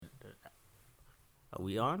Are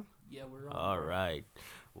we on? Yeah, we're on. All right.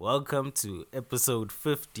 Welcome to episode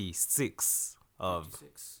 56 of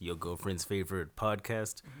 56. your girlfriend's favorite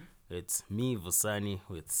podcast. Mhm. It's me, Vusani,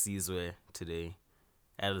 with Sizwe today.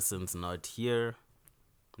 Allison's not here.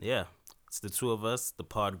 Yeah, it's the two of us, the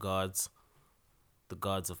pod gods, the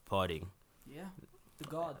gods of podding. Yeah, the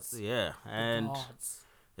gods. Yeah, and the gods.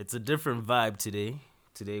 it's a different vibe today.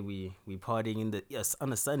 Today we podding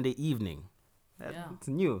on a Sunday evening. Yeah. It's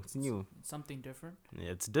new. It's new. It's something different. Yeah,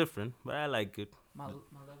 it's different, but I like it. My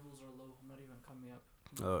levels are low. I'm not even coming up.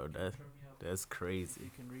 Oh, Can you turn me up that's if crazy. you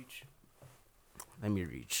can reach. Let me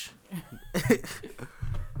reach.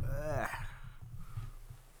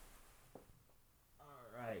 All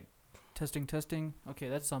right. Testing. Okay,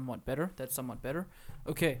 that's somewhat better.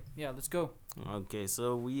 Okay, yeah, let's go. Okay,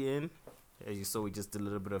 so we in. As you saw, we just did a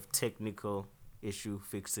little bit of technical issue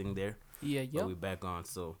fixing there. Yeah, But we back on.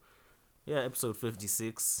 So, yeah, episode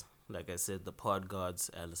 56. Like I said, the pod gods.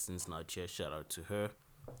 Allison's not here. Shout out to her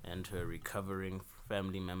and her recovering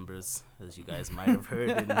family members, as you guys might have heard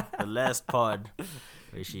in the last pod,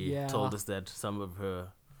 where she Yeah. told us that some of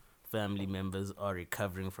her family members are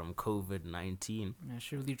recovering from COVID-19. Yeah,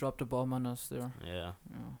 she really dropped a bomb on us there. Yeah.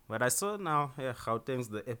 Yeah. But I saw now, Gauteng's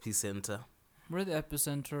the epicenter. We're the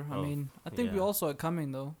epicenter. I Oh, mean, I think we yeah. all saw it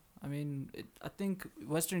coming, though. I mean, I think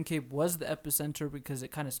Western Cape was the epicenter because it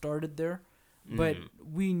kind of started there. But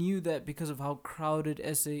we knew that because of how crowded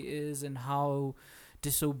SA is and how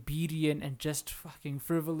disobedient and just fucking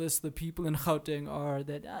frivolous the people in Gauteng are,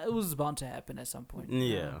 that it was bound to happen at some point.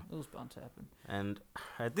 Yeah. It was bound to happen. And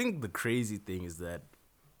I think the crazy thing is that,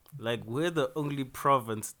 like, we're the only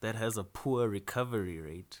province that has a poor recovery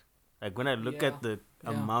rate. Like, when I look at the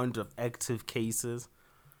amount of active cases,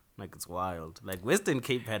 like, it's wild. Like, Western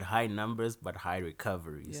Cape had high numbers but high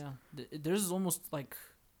recoveries. Yeah. There's almost like,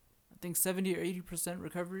 I think 70 or 80%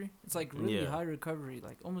 recovery. It's like really Yeah. high recovery.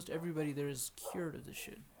 Like almost everybody there is cured of this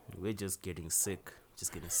shit. We're just getting sick.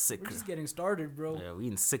 Just getting We're sicker. just getting started, bro. Yeah, we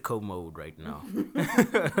in sicko mode right now.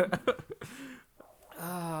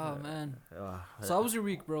 Ah, man. Uh, So how was your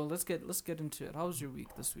week, bro? Let's get into it. How was your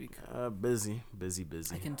week this week? busy.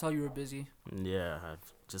 I can tell you were busy. Yeah,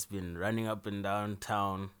 I've just been running up and down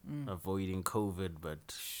town, Mm. avoiding COVID,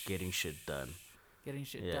 but getting shit done. Getting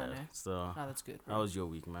shit Yeah, done, eh? so Ah, that's good. how was your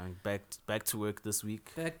week, man? Back to work this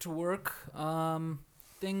week? Back to work.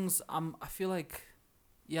 Things. I feel like,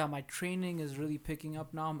 yeah, my training is really picking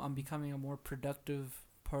up now. I'm becoming a more productive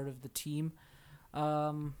part of the team.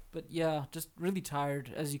 But yeah, just really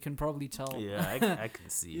tired, as you can probably tell. Yeah, I can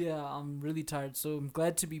see. Yeah, I'm really tired. So I'm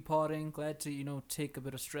glad to be potting. Glad to take a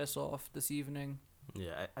bit of stress off this evening.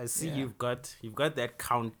 Yeah, I see Yeah. you've got that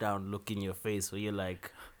countdown look in your face where you're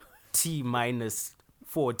like T minus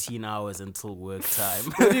 14 hours until work time.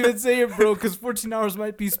 Don't even say it, bro, because 14 hours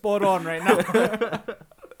might be spot on right now.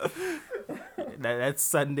 that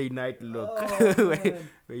Sunday night look Oh, man.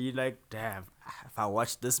 where you're like, damn, if I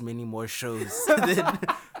watch this many more shows, then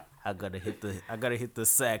I gotta hit the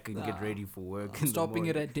sack and get Nah, ready for work. I'm stopping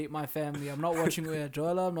it at Date My Family. I'm not watching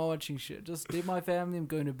Joella. I'm not watching shit. Just Date My Family. I'm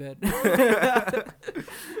going to bed.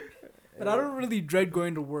 But I don't really dread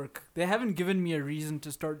going to work. They haven't given me a reason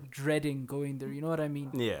to start dreading going there. You know what I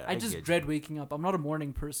mean? Yeah, I just get dread waking up. I'm not a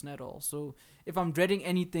morning person at all. So if I'm dreading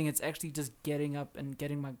anything, it's actually just getting up and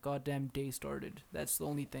getting my goddamn day started. That's the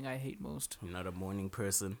only thing I hate most. you. You're not a morning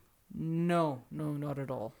person. No, not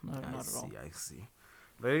at all. Not at all. I see.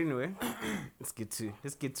 But anyway, let's get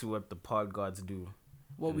to what the pod gods do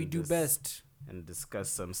What we and do best. and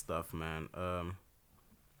discuss some stuff, man.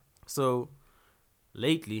 So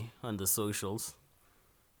lately on the socials,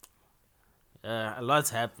 a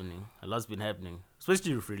lot's happening. A lot's been happening,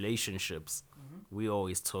 especially with relationships. We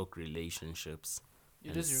always talk relationships.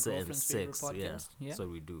 It is your girlfriend's favorite podcast. Yeah, Yeah. that's what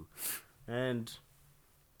we do. And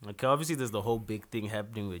okay, obviously there's the whole big thing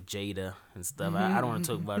happening with Jada and stuff. I don't want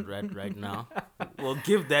to talk about that right now. We'll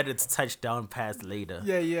give that its touchdown pass later.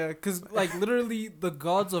 Yeah, because like literally the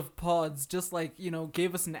gods of pods just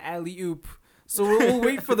gave us an alley oop. So we'll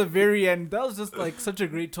wait for the very end. That was just like such a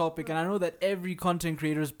great topic, and I know that every content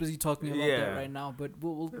creator is busy talking about Yeah. that right now. But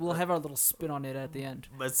we'll have our little spin on it at the end.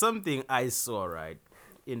 But something I saw, right,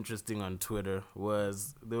 interesting on Twitter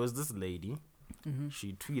was there was this lady. Mm-hmm.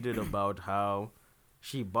 She tweeted about how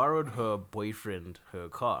she borrowed her boyfriend her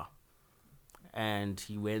car. And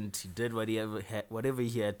he did whatever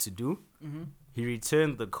he had to do. Mm-hmm. He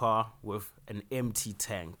returned the car with an empty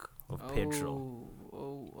tank of petrol.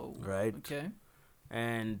 Oh. Right? Okay.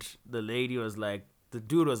 And the lady was like, the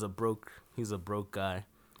dude he's a broke guy.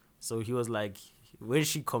 So he was like, when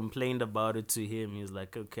she complained about it to him, he was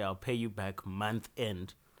like, okay, I'll pay you back month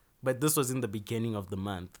end. but this was in the beginning of the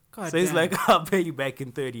month. God So he's damn. like, I'll pay you back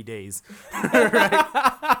in 30 days.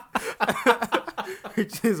 Right?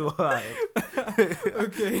 Which is wild.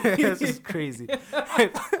 Okay. That's just crazy.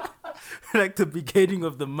 Like the beginning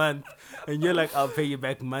of the month, and you're like, I'll pay you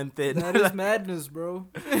back month end. That is madness, bro.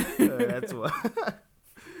 That's why.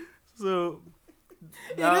 So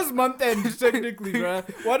It is month end technically, bro.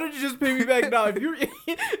 Why don't you just pay me back now?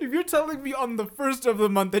 If you're telling me on the first of the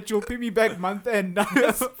month that you'll pay me back month end, now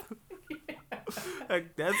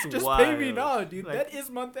like that's just wild. pay me now, dude. Like, that is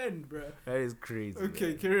month end, bro. that is crazy. Okay,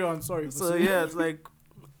 man. carry on. Sorry. So yeah, it's like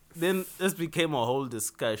then this became a whole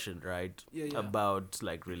discussion, right? Yeah. About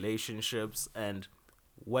like relationships and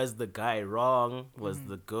was the guy wrong? Was Mm-hmm.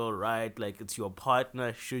 the girl right? Like it's your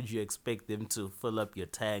partner. Should you expect them to fill up your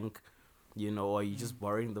tank? You know, or are you just Mm-hmm.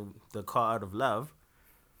 borrowing the car out of love?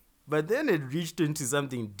 But then it reached into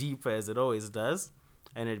something deeper as it always does.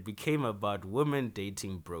 And it became about women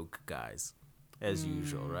dating broke guys, as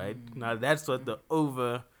usual, right? Now that's what the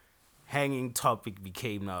overhanging topic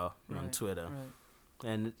became now on Right, Twitter.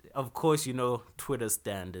 Right. And of course, you know, Twitter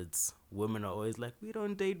standards. Women are always like, we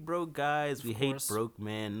don't date broke guys. We hate course. broke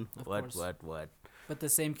men. Of What? course. But the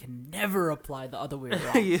same can never apply the other way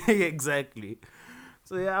around. Yeah, exactly.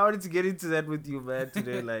 So yeah, I wanted to get into that with you, man,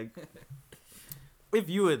 today. Like, if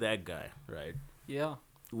you were that guy, right? Yeah.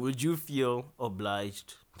 Would you feel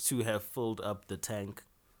obliged to have filled up the tank,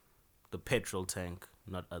 the petrol tank,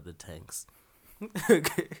 not other tanks?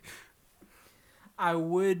 Okay. I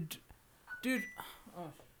would, dude.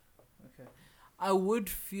 Oh, okay. I would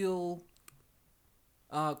feel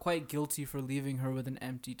quite guilty for leaving her with an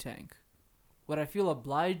empty tank. Would I feel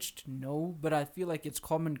obliged? No, but I feel like it's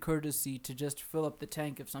common courtesy to just fill up the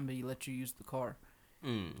tank if somebody lets you use the car.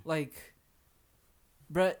 Like,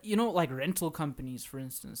 bruh, you know, like rental companies, for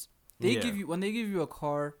instance, they Yeah. give you, when they give you a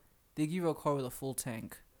car, they give you a car with a full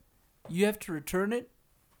tank. You have to return it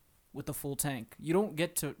with a full tank. You don't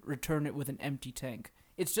get to return it with an empty tank.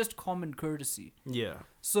 It's just common courtesy. Yeah.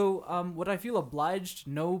 So, would I feel obliged?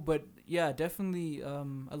 No, but yeah, definitely a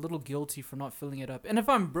little guilty for not filling it up. And if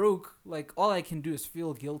I'm broke, like, all I can do is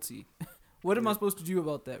feel guilty. What am I supposed to do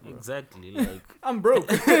about that, bro? Exactly. Like, I'm broke.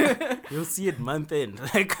 you'll see it month end.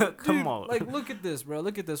 Like, come Dude, on. Like, look at this, bro.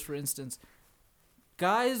 Look at this, for instance.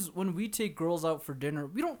 Guys, when we take girls out for dinner,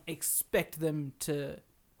 we don't expect them to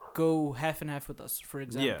go half and half with us, for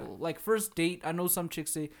example. Like, first date, I know some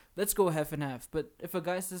chicks say, let's go half and half. But if a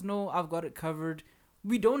guy says, no, I've got it covered,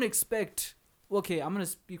 we don't expect... Okay, I'm going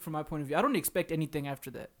to speak from my point of view. I don't expect anything after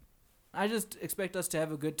that. I just expect us to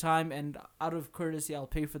have a good time, and out of courtesy, I'll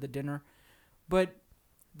pay for the dinner. But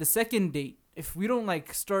the second date, if we don't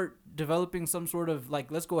like start developing some sort of like,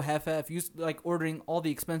 let's go half-half, you like ordering all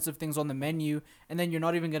the expensive things on the menu, and then you're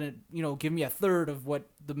not even gonna, you know, give me a third of what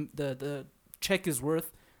the check is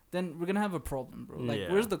worth, then we're gonna have a problem, bro. Like,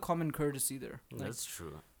 Yeah. where's the common courtesy there? Like, That's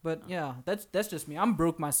true. but yeah, that's just me. I'm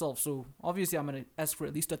broke myself, so obviously I'm gonna ask for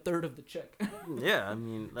at least a third of the check. Yeah, I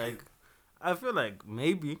mean, like, I feel like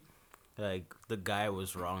maybe, like, the guy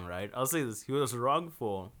was wrong, right? I'll say this. He was wrong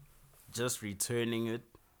for just returning it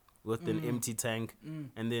with an empty tank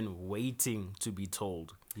and then waiting to be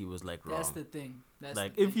told he was, like, wrong. That's the thing. That's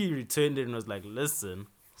Like, the if thing. he returned it and was like, listen,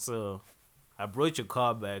 so I brought your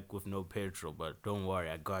car back with no petrol, but don't worry,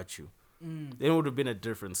 I got you. Then it would have been a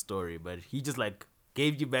different story. But he just, like,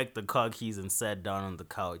 gave you back the car keys and sat down on the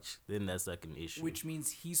couch. Then that's, like, an issue. Which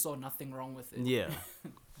means he saw nothing wrong with it. Yeah.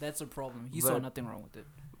 That's a problem. He saw But- nothing wrong with it.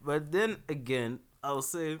 But then again, I'll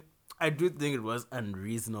say I do think it was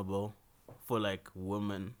unreasonable for, like,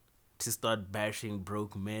 women to start bashing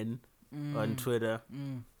broke men on Twitter.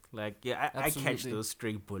 Like, yeah, I catch Absolutely. those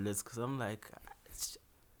stray bullets because I'm like,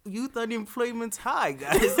 youth unemployment's high,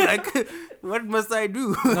 guys. Like, what must I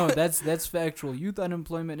do? No, that's factual. Youth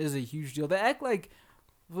unemployment is a huge deal. They act like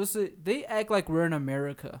they act like we're in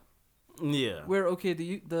America. Yeah. Where okay,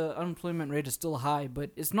 the unemployment rate is still high,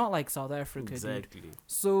 but it's not like South Africa, dude. Exactly.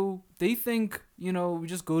 So they think, you know, we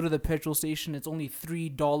just go to the petrol station, it's only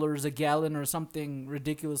 $3 a gallon or something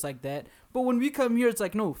ridiculous like that. But when we come here, it's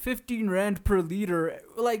like, no, 15 rand per liter.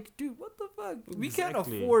 Like, dude, what the fuck? We can't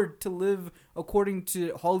Exactly. afford to live according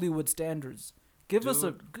to Hollywood standards. Give us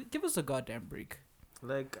a goddamn break.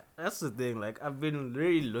 Like, that's the thing. Like, I've been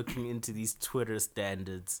really looking into these Twitter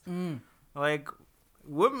standards. Like,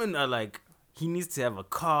 women are like, he needs to have a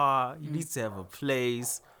car, he needs to have a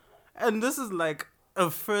place. And this is like a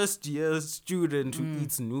first year student who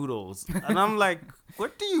eats noodles. And I'm like,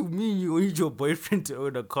 what do you mean you need your boyfriend to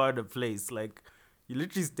own a car and a place? Like, you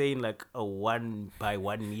literally stay in like a 1 by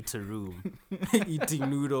 1 meter room eating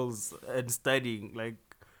noodles and studying. Like,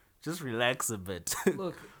 just relax a bit.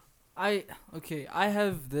 Look, I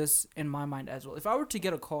have this in my mind as well. If I were to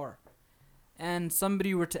get a car and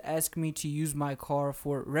somebody were to ask me to use my car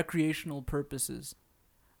for recreational purposes,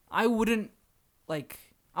 I wouldn't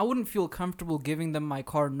feel comfortable giving them my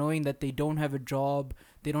car knowing that they don't have a job,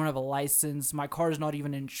 they don't have a license, my car is not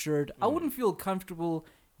even insured. I wouldn't feel comfortable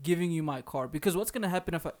giving you my car, because what's going to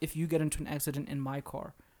happen if you get into an accident in my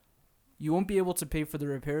car? You won't be able to pay for the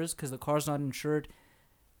repairs because the car's not insured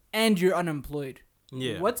and you're unemployed.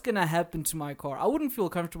 Yeah. What's going to happen to my car? I wouldn't feel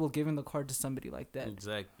comfortable giving the car to somebody like that.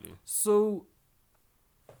 Exactly. So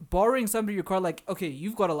borrowing somebody your car, like, okay,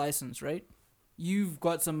 you've got a license, right? You've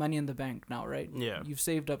got some money in the bank now, right? Yeah. You've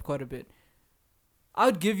saved up quite a bit.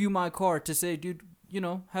 I'd give you my car to say, dude,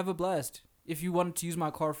 have a blast. If you wanted to use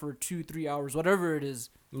my car for 2-3 hours, whatever it is.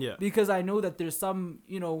 Yeah. Because I know that there's some,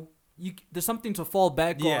 there's something to fall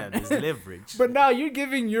back on. Yeah, there's leverage. But now you're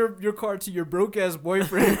giving your car to your broke-ass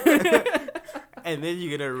boyfriend. And then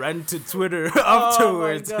you're going to run to Twitter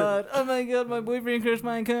afterwards. Oh my god, my boyfriend crashed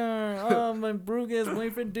my car. Oh, my broke-ass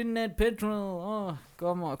boyfriend didn't add petrol. Oh,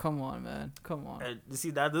 come on, man. Come on. You see,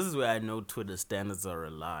 this is where I know Twitter standards are a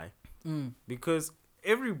lie. Because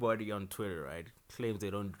everybody on Twitter, right, claims they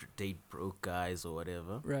don't date broke guys or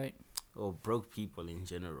whatever. Right. Or broke people in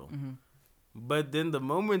general. But then the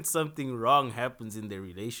moment something wrong happens in their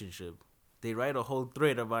relationship, they write a whole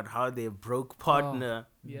thread about how their broke partner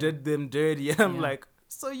did them dirty. And I'm like,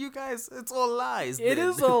 so you guys, it's all lies. It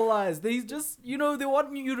is all lies. They just, they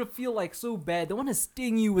want you to feel like so bad. They want to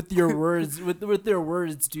sting you with your words, with their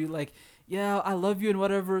words, dude. Like, yeah, I love you and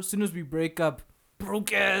whatever. As soon as we break up,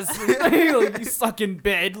 broke ass. Like, you suck in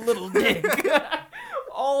bed, little dick.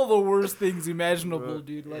 All the worst things imaginable,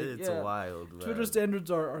 dude. Like, it's wild, man. Twitter standards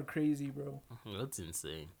are crazy, bro. That's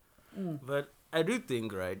insane. But I do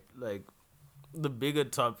think, right, like, the bigger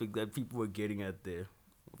topic that people were getting at there,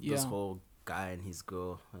 this whole guy and his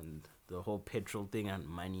girl and the whole petrol thing and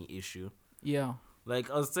money issue. Yeah. Like,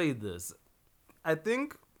 I'll say this. I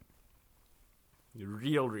think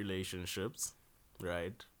real relationships,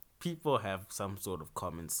 right, people have some sort of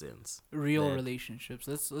common sense. Real relationships.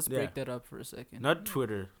 Let's break that up for a second. Not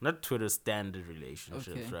Twitter standard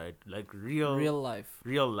relationships, right? Like real life.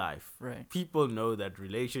 Real life. Right. People know that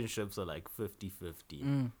relationships are like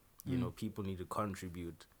 50-50. People need to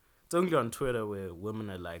contribute. It's only on Twitter where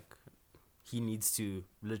women are like, he needs to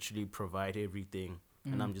literally provide everything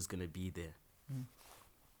and I'm just going to be there.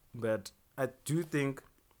 But I do think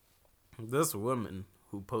this woman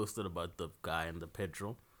who posted about the guy and the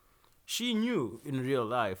petrol, she knew in real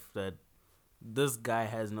life that this guy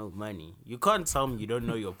has no money. You can't tell me you don't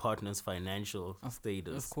know your partner's financial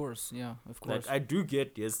status. Of course, yeah, of course. Like, I do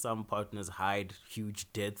get, yes, some partners hide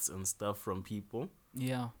huge debts and stuff from people.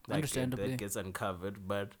 Yeah, like, understandably. that gets uncovered,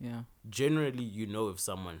 but yeah, generally you know if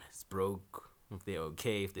someone is broke, if they're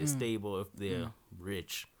okay, if they're stable, if they're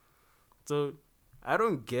rich. So I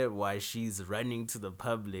don't get why she's running to the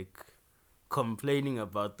public complaining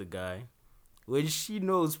about the guy when she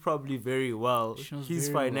knows probably very well his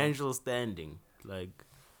financial standing. Like,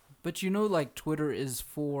 but like, Twitter is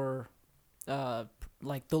for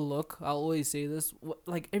like the look. I'll always say this,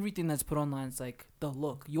 like, everything that's put online is like the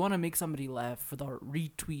look. You want to make somebody laugh for the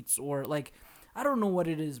retweets, or like, I don't know what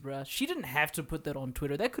it is, bruh. She didn't have to put that on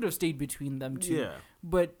Twitter. That could have stayed between them two. Yeah.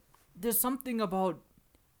 But there's something about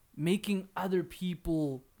making other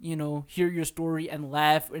people, hear your story and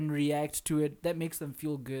laugh and react to it that makes them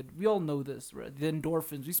feel good. We all know this, right? The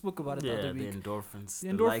endorphins. We spoke about it the other week. The endorphins.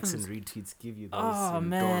 The likes and retweets give you those endorphins.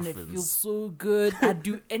 Man, it feels so good. I'd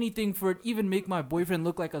do anything for it. Even make my boyfriend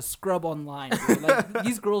look like a scrub online, bro. Like,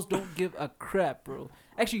 these girls don't give a crap, bro.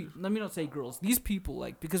 Actually, let me not say girls. These people,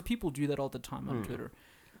 like, because people do that all the time on Twitter.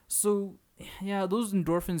 So, yeah, those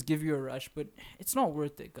endorphins give you a rush, but it's not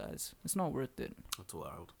worth it, guys. It's not worth it. That's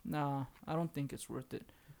wild. Nah, I don't think it's worth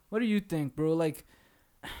it. What do you think, bro? Like,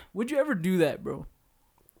 would you ever do that, bro?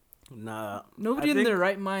 Nah. Nobody in their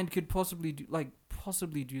right mind could possibly do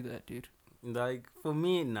that, dude. Like, for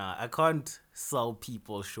me, nah. I can't sell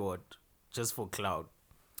people short just for clout.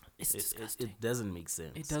 It's disgusting. It doesn't make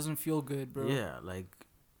sense. It doesn't feel good, bro. Yeah, like,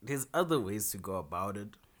 there's other ways to go about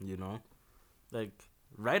it, Like,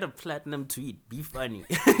 write a platinum tweet. Be funny.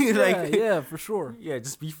 Yeah, for sure. Yeah,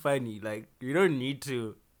 just be funny. Like, you don't need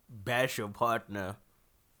to bash your partner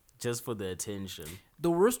just for the attention.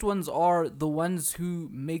 The worst ones are the ones who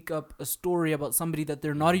make up a story about somebody that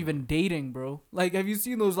they're not even dating, bro. Like, have you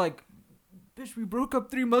seen those, like, bitch, we broke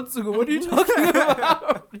up 3 months ago. What are you talking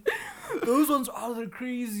about? Those ones are the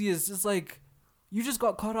craziest. It's like, you just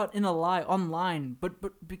got caught out in a lie online, but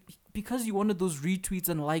because you wanted those retweets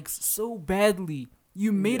and likes so badly,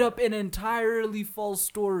 you made up an entirely false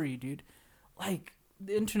story, dude. Like,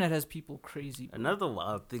 The internet has people crazy. Bro. Another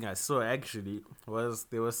wild thing I saw actually was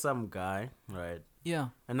there was some guy, right? Yeah.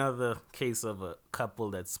 Another case of a couple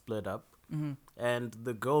that split up, and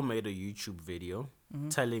the girl made a YouTube video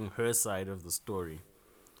telling her side of the story,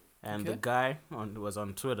 and the guy was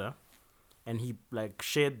on Twitter, and he like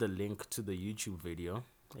shared the link to the YouTube video,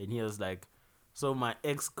 and he was like, "So my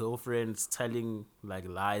ex-girlfriend's telling like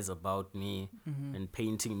lies about me and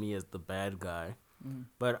painting me as the bad guy."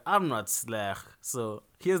 But I'm not slack, so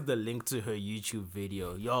here's the link to her YouTube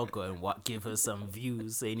video. Y'all go and give her some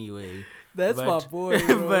views anyway. That's my boy,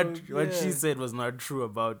 bro. But what she said was not true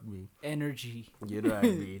about me. Energy. You know what I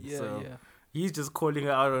mean? He's just calling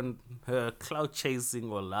her out on her clout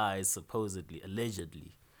chasing or lies, supposedly,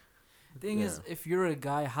 allegedly. The thing is, if you're a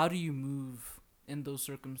guy, how do you move in those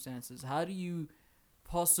circumstances? How do you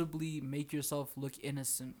possibly make yourself look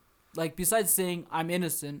innocent? Like, besides saying, I'm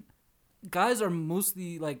innocent, guys are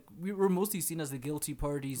mostly like we're mostly seen as the guilty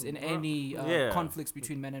parties in any conflicts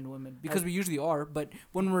between men and women because we usually are. But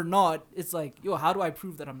when we're not, it's like, yo, how do I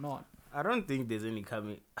prove that I'm not? I don't think there's any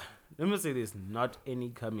coming. Let me say there's not any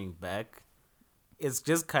coming back. It's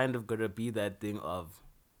just kind of gonna be that thing of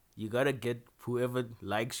you gotta get whoever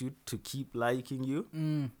likes you to keep liking you,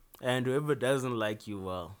 and whoever doesn't like you,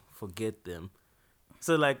 well, forget them.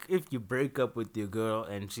 So, like, if you break up with your girl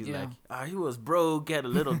and she's like, he was broke, had a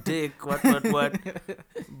little dick, what.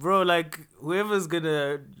 Bro, like,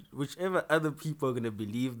 whichever other people are going to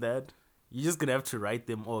believe that, you're just going to have to write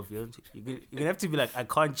them off. You're going to have to be like, I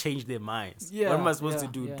can't change their minds. What am I supposed to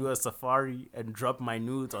do? Do a safari and drop my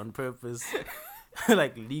nudes on purpose?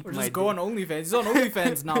 Like, leak or my just go on OnlyFans. He's on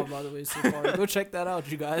OnlyFans now, by the way, Safari. Go check that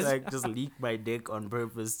out, you guys. Like, just leak my dick on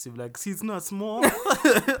purpose to be like, see, it's not small.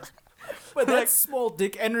 But that's small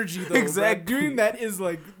dick energy, though. Exactly. Doing that is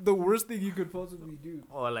like the worst thing you could possibly do.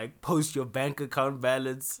 Or like post your bank account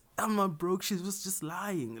balance. I'm not broke. She was just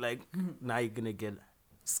lying. Like now you're gonna get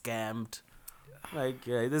scammed. Like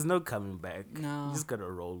there's no coming back. No. You just gotta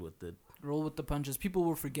roll with it. Roll with the punches. People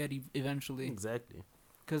will forget eventually. Exactly.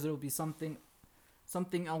 Because there will be something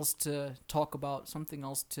else to talk about, something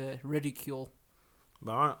else to ridicule.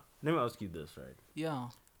 But let me ask you this, right? Yeah.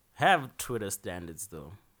 Have Twitter standards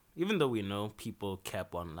though. Even though we know people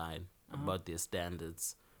cap online about their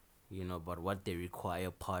standards, about what they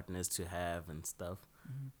require partners to have and stuff,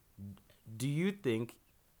 do you think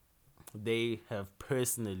they have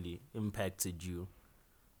personally impacted you?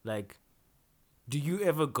 Like, do you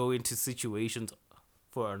ever go into situations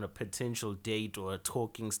for a potential date or a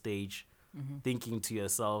talking stage thinking to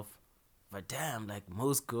yourself, but damn, like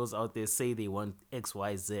most girls out there say they want X,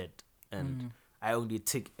 Y, Z, and I only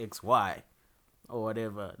tick X, Y? Or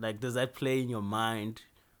whatever. Like, does that play in your mind?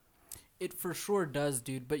 It for sure does,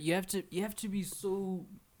 dude. But you have to be so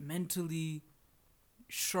mentally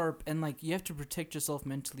sharp, and like you have to protect yourself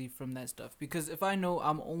mentally from that stuff. Because if I know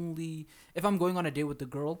if I'm going on a date with the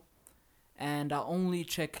girl, and I only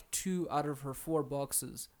check 2 out of her 4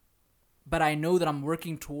 boxes, but I know that I'm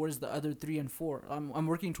working towards the other 3 and 4. I'm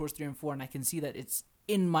working towards 3 and 4, and I can see that it's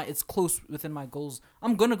close within my goals.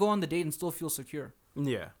 I'm gonna go on the date and still feel secure.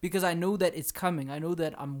 Yeah. Because I know that it's coming. I know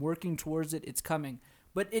that I'm working towards it. It's coming.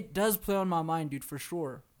 But it does play on my mind, dude, for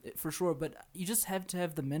sure. For sure. But you just have to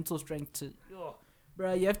have the mental strength to...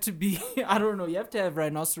 Bro, you have to be... I don't know. You have to have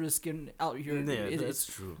rhinoceros skin out here. Yeah, that's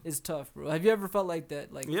true. It's tough, bro. Have you ever felt like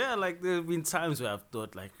that? Like, yeah, like there have been times where I've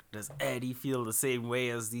thought, like, does Eddie feel the same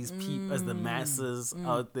way as these people, as the masses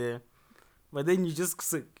out there? But then you just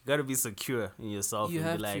gotta be secure in yourself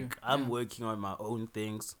and be like, I'm working on my own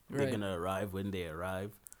things. They're gonna arrive when they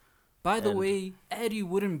arrive. By the way, Eddie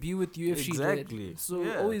wouldn't be with you if she did.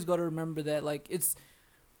 So always gotta remember that. Like, it's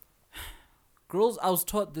girls. I was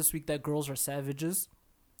taught this week that girls are savages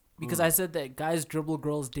because I said that guys dribble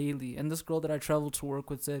girls daily, and this girl that I traveled to work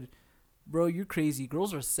with said, "Bro, you're crazy.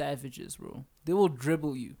 Girls are savages, bro. They will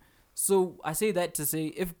dribble you." So I say that to say,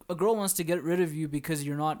 if a girl wants to get rid of you because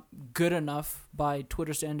you're not good enough by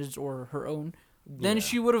Twitter standards or her own, then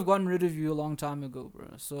she would have gotten rid of you a long time ago, bro.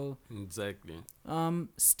 So exactly.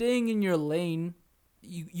 Staying in your lane,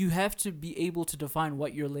 you have to be able to define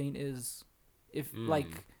what your lane is. If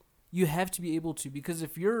like you have to be able to, because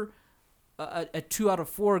if you're a 2 out of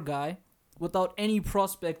 4 guy without any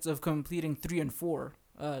prospects of completing 3 and 4,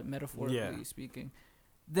 metaphorically speaking,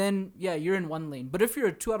 then you're in one lane. But if you're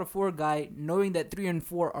a 2 out of 4 guy, knowing that 3 and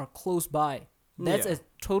 4 are close by, that's a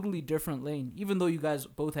totally different lane. Even though you guys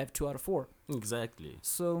both have 2 out of 4. Exactly.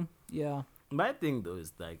 So my thing though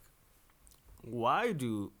is like, why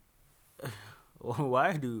do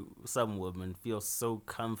some women feel so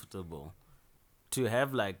comfortable to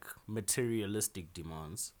have like materialistic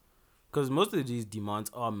demands? Because most of these demands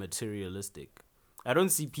are materialistic. I don't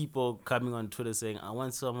see people coming on Twitter saying, I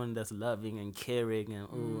want someone that's loving and caring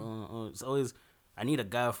and it's always, I need a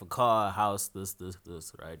guy with a car, a house, this,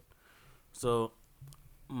 right? So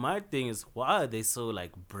my thing is, why are they so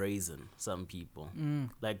like brazen, some people?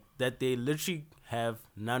 Like that they literally have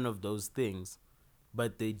none of those things,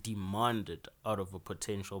 but they demand it out of a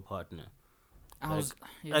potential partner.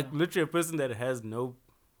 Like literally a person that has no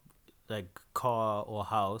like car or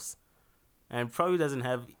house and probably doesn't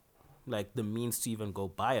have like the means to even go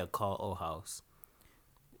buy a car or house.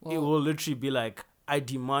 Well, it will literally be like, I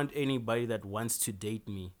demand anybody that wants to date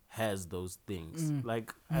me has those things.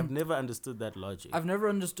 I've never understood that logic. I've never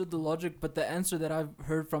understood the logic, but the answer that I've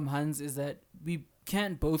heard from Hans is that we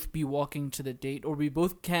can't both be walking to the date, or we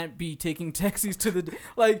both can't be taking taxis to the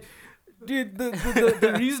like, dude,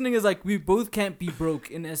 the reasoning is like we both can't be broke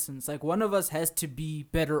in essence. Like one of us has to be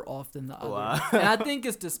better off than the other. Wow. And I think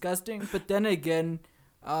it's disgusting, but then again,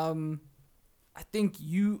 I think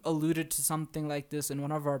you alluded to something like this in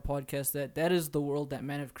one of our podcasts, that is the world that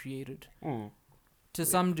men have created. To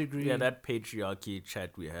some degree. Yeah, that patriarchy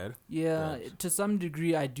chat we had. Yeah, to some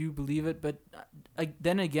degree I do believe it, but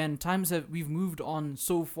then again, we've moved on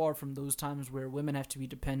so far from those times where women have to be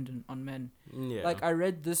dependent on men. Yeah. Like I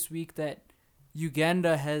read this week that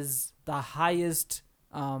Uganda has the highest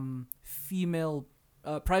female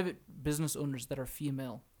private business owners that are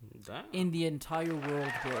female. Damn. In the entire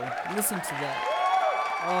world, bro. Listen to that.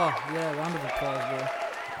 Oh, yeah, round of applause, bro.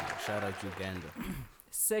 Shout out Uganda.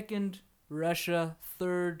 Second, Russia.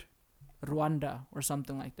 Third, Rwanda, or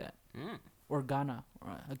something like that. Or Ghana.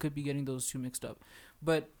 I could be getting those two mixed up.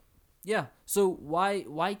 But, yeah. So,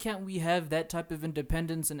 why can't we have that type of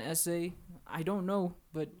independence in SA? I don't know,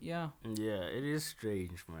 but yeah. Yeah, it is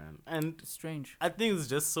strange, man. And it's strange. I think it's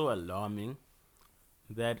just so alarming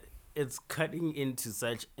that it's cutting into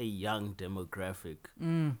such a young demographic.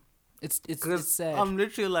 It's sad. I'm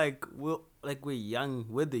literally like, we're young,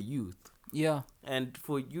 we're the youth. Yeah. And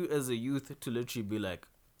for you as a youth to literally be like,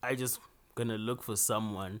 I just gonna look for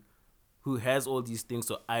someone who has all these things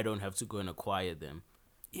so I don't have to go and acquire them.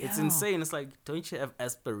 Yeah. It's insane. It's like, don't you have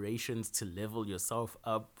aspirations to level yourself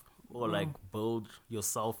up or like build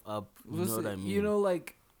yourself up? You know what I mean? You know,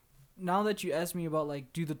 like, now that you ask me about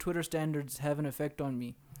like, do the Twitter standards have an effect on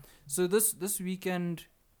me? So this weekend,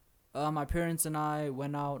 my parents and I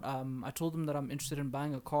went out. I told them that I'm interested in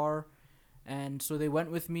buying a car, and so they went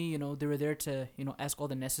with me. You know, they were there to, you know, ask all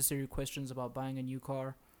the necessary questions about buying a new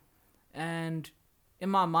car. And in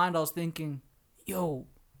my mind, I was thinking, yo,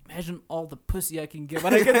 imagine all the pussy I can get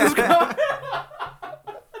when I get this car.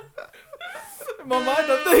 In my mind,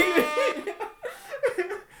 I'm thinking.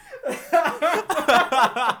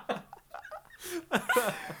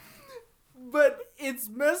 But it's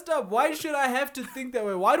messed up. Why should I have to think that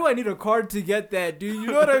way? Why do I need a card to get that, dude? You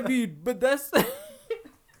know what I mean? But that's...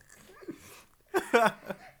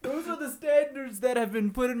 Those are the standards that have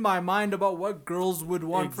been put in my mind about what girls would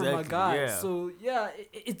want from a guy. Yeah. So, yeah,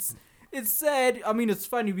 it's sad. I mean, it's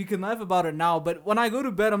funny. We can laugh about it now. But when I go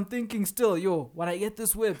to bed, I'm thinking still, yo, when I get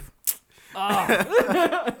this whip,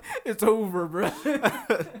 it's over, bro.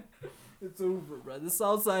 It's over, bro. This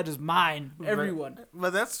outside is mine. Everyone.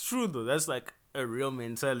 But that's true, though. That's like a real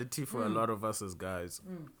mentality for a lot of us as guys.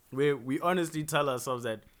 Where we honestly tell ourselves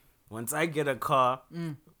that once I get a car,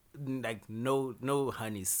 like no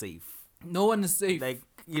honey's safe. No one is safe. Like,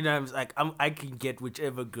 you know, I can get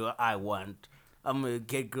whichever girl I want. I'm gonna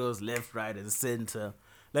get girls left, right, and center.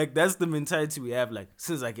 Like, that's the mentality we have. Like,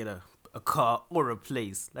 since I get a car or a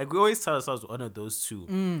place, like we always tell ourselves one of those two.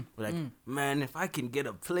 We're like, man, if I can get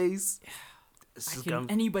a place,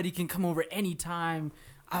 anybody can come over anytime.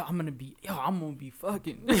 I'm gonna be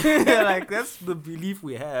fucking. Yeah, like that's the belief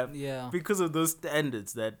we have. Yeah. Because of those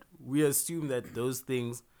standards that we assume that those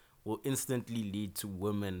things will instantly lead to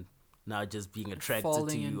women now just being attracted falling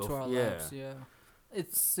to you. Into our lives. Yeah.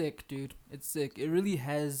 It's sick, dude. It's sick. It really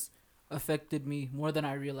has affected me more than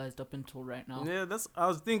I realized up until right now. Yeah, I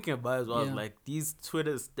was thinking about it as well. Like, these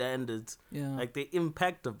Twitter standards, like, they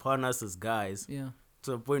impact upon us as guys. Yeah.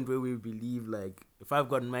 To a point where we believe, like, if I've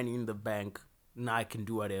got money in the bank, now I can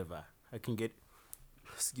do whatever. I can get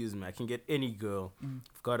any girl.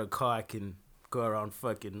 I've got a car, I can go around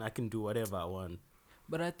fucking. I can do whatever I want.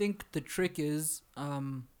 But I think the trick is,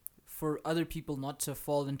 for other people not to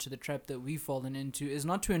fall into the trap that we've fallen into, is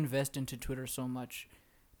not to invest into Twitter so much.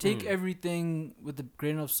 Take everything with a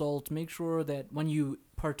grain of salt. Make sure that when you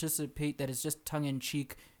participate, that it's just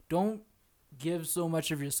tongue-in-cheek. Don't give so much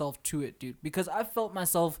of yourself to it, dude. Because I felt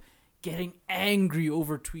myself getting angry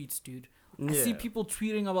over tweets, dude. I see people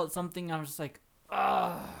tweeting about something, I'm just like,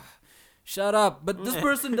 shut up. But this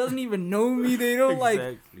person doesn't even know me. They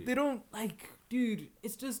don't Dude,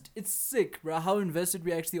 it's sick, bro, how invested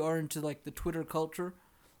we actually are into, like, the Twitter culture.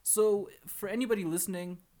 So, for anybody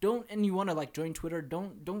listening, you want to, like, join Twitter,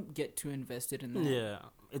 don't get too invested in that. Yeah.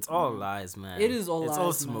 It's all lies, man. It is all lies, It's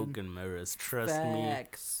all smoke and mirrors. Trust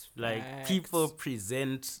Facts. me. Like, people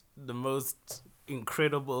present the most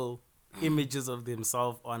incredible images of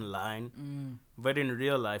themselves online, but in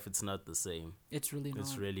real life, it's not the same. It's really not.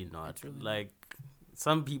 It's really not. It's really like,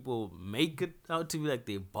 some people make it out to be like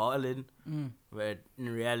they're balling, but in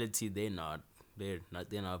reality, they're not. They're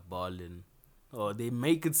not balling. Or they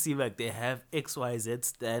make it seem like they have XYZ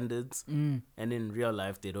standards, and in real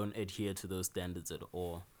life, they don't adhere to those standards at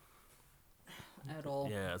all. At all.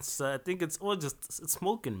 Yeah, so I think it's all just it's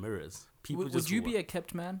smoke and mirrors. People Would you be a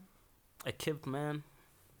kept man? A kept man?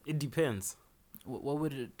 It depends. What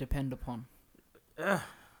would it depend upon? I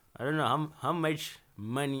don't know how much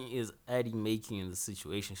money is Addie making in the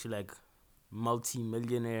situation. She like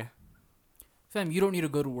multi-millionaire. Fam, you don't need to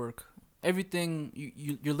go to work. Everything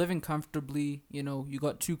you're living comfortably. You know, you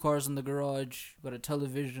got 2 cars in the garage, you got a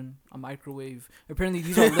television, a microwave. Apparently,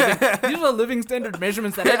 these are living standard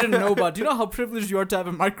measurements that I didn't know about. Do you know how privileged you are to have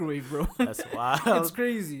a microwave, bro? That's wild. It's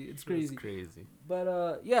crazy. It's crazy. It's crazy.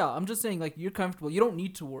 But yeah, I'm just saying, like, you're comfortable. You don't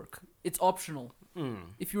need to work. It's optional.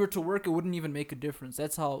 If you were to work, it wouldn't even make a difference.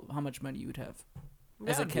 That's how much money you would have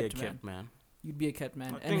as a kept man. You'd be a kept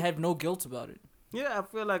man and have no guilt about it. Yeah, I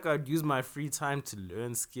feel like I'd use my free time to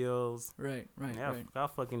learn skills. Right. Yeah, I'll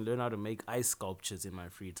fucking learn how to make ice sculptures in my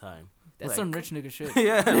free time. That's like, some rich nigga shit.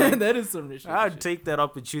 Yeah. Like, that is some rich nigga I'd shit. take that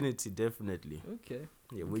opportunity, definitely. Okay.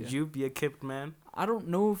 Yeah, would you be a kept man? I don't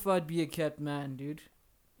know if I'd be a kept man, dude.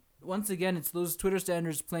 Once again, it's those Twitter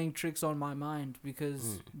standards playing tricks on my mind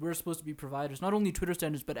because we're supposed to be providers. Not only Twitter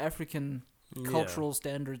standards, but African cultural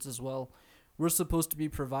standards as well. We're supposed to be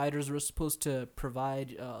providers. We're supposed to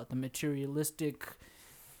provide the materialistic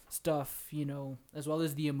stuff, you know, as well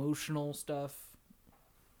as the emotional stuff.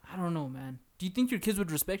 I don't know, man. Do you think your kids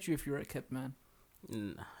would respect you if you were a kept man?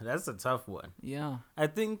 That's a tough one. Yeah. I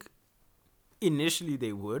think initially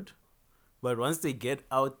they would, but once they get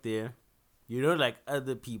out there, you know, like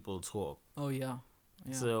other people talk. Oh, yeah.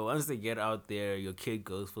 So once they get out there, your kid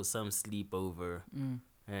goes for some sleepover,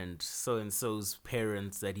 and so-and-so's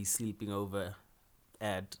parents that he's sleeping over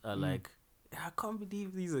at are like, I can't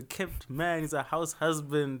believe he's a kept man. He's a house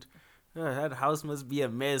husband. That house must be a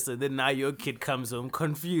mess. And then now your kid comes home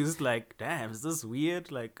confused, like, damn, is this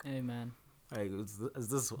weird? Like, hey, man. Like,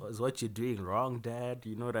 is what you're doing wrong, Dad?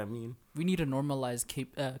 You know what I mean? We need to normalize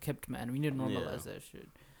kept man. We need to normalize that shit.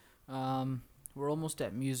 We're almost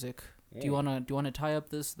at music. Yeah. Do you wanna tie up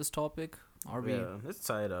this topic? Let's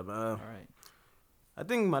tie it up. All right. I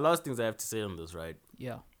think my last things I have to say on this, right?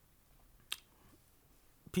 Yeah.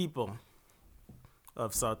 People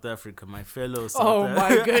of South Africa, my fellow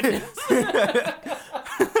my goodness.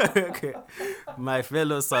 Okay. My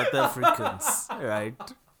fellow South Africans, right?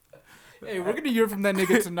 Hey, we're gonna hear from that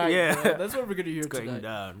nigga tonight. Yeah, bro. That's what we're gonna hear tonight. Going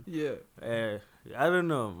down. Yeah. I don't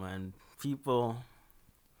know, man. People,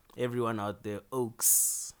 everyone out there,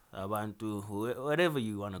 Oaks, Abantu, whatever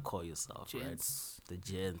you want to call yourself, gents. Right?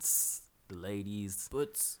 The gents, the ladies,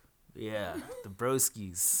 butts. Yeah, the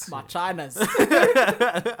broskies. Machinas.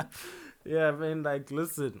 Yeah, man, like,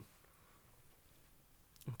 listen.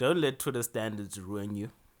 Don't let Twitter standards ruin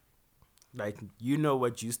you. Like, you know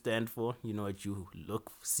what you stand for. You know what you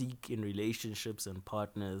seek in relationships and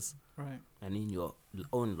partners. Right. And in your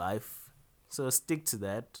own life. So stick to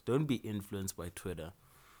that. Don't be influenced by Twitter.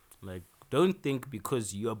 Like, don't think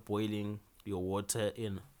because you're boiling your water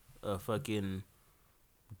in a fucking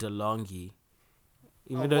DeLonghi.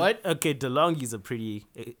 What? Okay, DeLonghi is a pretty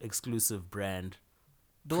exclusive brand.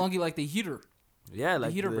 DeLonghi, like the heater. Yeah, like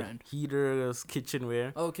the heater the brand. Heaters,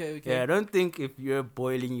 kitchenware. Okay. Yeah, I don't think if you're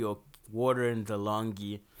boiling your water in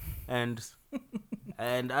DeLonghi and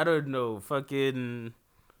I don't know, fucking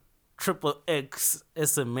XXX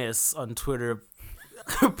SMS on Twitter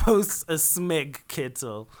posts a Smeg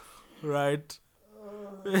kettle, right?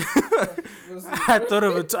 I was trying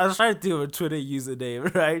to think of a Twitter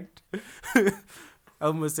username, right? I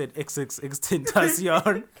almost said XXX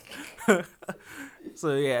Tentacion.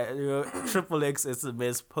 So yeah, XXX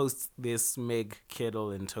SMS posts this Smeg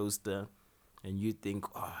kettle and toaster, and you think,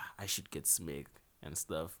 oh, I should get Smeg and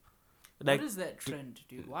stuff. Like, what is that trend,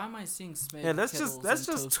 dude? Why am I seeing Smeg? Yeah, that's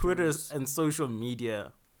just Twitter's and social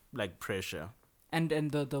media like pressure. And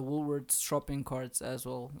the Woolworths shopping carts as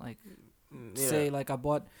well. Like, say like I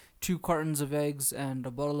bought 2 cartons of eggs and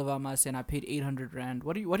a bottle of Amas and I paid 800 rand.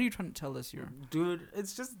 What are you trying to tell us here, dude?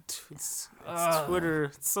 It's just it's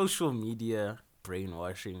Twitter, social media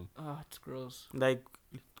brainwashing. It's gross. Like,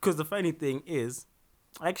 because the funny thing is,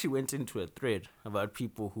 I actually went into a thread about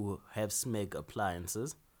people who have Smeg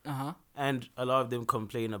appliances. Uh-huh. And a lot of them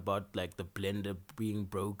complain about like the blender being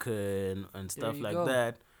broken and stuff like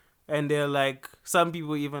that. And they're like, some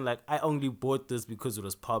people even like, I only bought this because it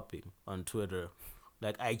was popping on Twitter.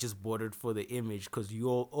 Like, I just bought it for the image because you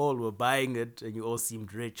all were buying it and you all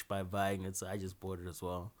seemed rich by buying it. So I just bought it as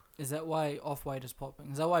well. Is that why Off-White is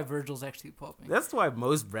popping? Is that why Virgil's actually popping? That's why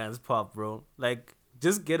most brands pop, bro. Like,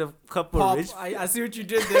 just get a couple pop. rich. I see what you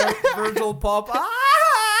did there. Virgil pop.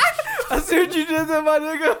 I see what you did there, my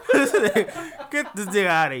nigga. Get this thing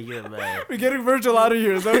out of here, man. We're getting Virgil out of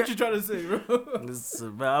here. Is that what you're trying to say, bro?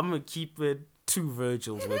 Listen, man, I'm going to keep it 2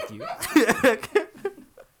 Virgils with you.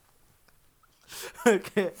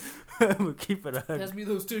 Okay. I'm going to keep it 100. Pass me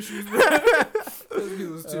those tissues, bro. Pass me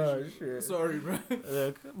those tissues. Oh, shit. Sorry, bro.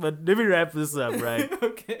 Look, but let me wrap this up, right?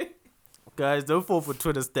 Okay. Guys, don't fall for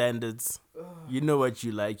Twitter standards. You know what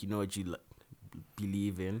you like. You know what you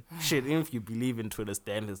believe in. Shit, even if you believe in Twitter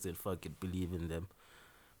standards, then fuck it, believe in them.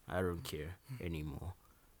 I don't care anymore.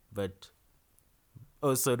 But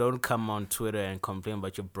also, don't come on Twitter and complain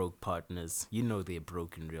about your broke partners. You know they're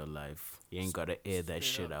broke in real life. You ain't gotta air that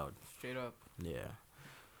shit out. Straight up. Yeah.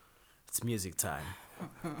 It's music time.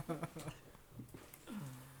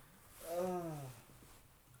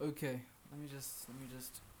 Okay. Let me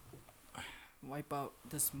just wipe out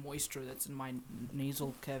this moisture that's in my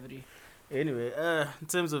nasal cavity. Anyway, in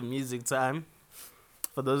terms of music time,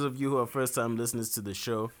 for those of you who are first time listeners to the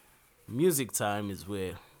show, music time is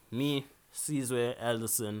where me, Caesar,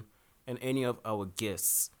 Allison, and any of our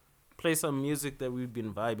guests play some music that we've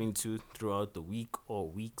been vibing to throughout the week or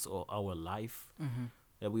weeks or our life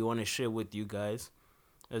that we want to share with you guys.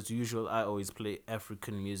 As usual, I always play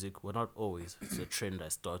African music. Well, not always. It's a trend I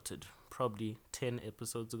started probably 10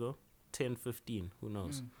 episodes ago. 10, 15, who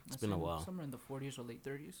knows? It's been a while. Somewhere in the 40s or late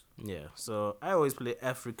 30s. Yeah, so I always play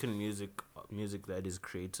African music that is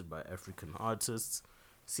created by African artists.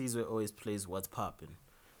 Caesar always plays what's poppin'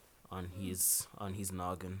 on his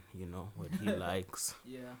noggin, you know, what he likes.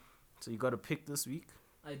 Yeah. So you got to pick this week?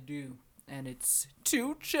 I do. And it's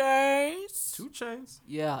 2 Chainz. 2 Chainz?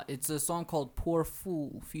 Yeah, it's a song called Poor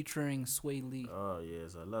Fool featuring Sway Lee. Oh,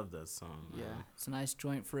 yes, I love that song. Yeah, Man. it's a nice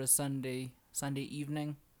joint for a Sunday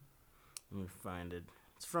evening. Let me find it.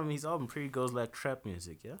 It's from his album Pretty Girls Like Trap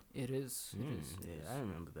Music, yeah? It is. Yeah, I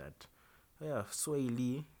remember that. Yeah, Sway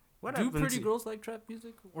Lee. What do happened pretty girls like trap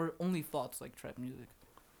music? Or only thoughts like trap music?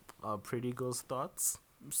 Pretty Girls Thoughts?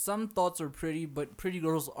 Some thoughts are pretty, but pretty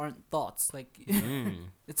girls aren't thoughts. Like,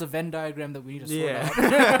 it's a Venn diagram that we need to sort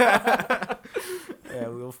out. Yeah,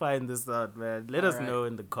 we'll find this out, man. Let us know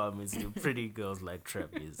in the comments. Do pretty girls like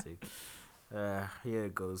trap music? Here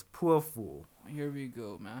it goes. Poor Fool. Here we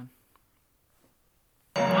go, man.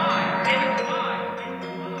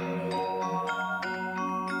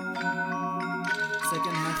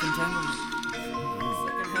 Second half entanglement.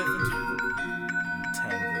 Second half entanglement.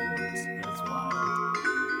 Entanglement. That's wild.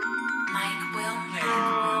 Mike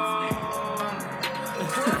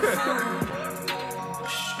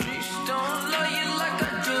Streets don't love you like I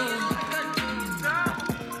do.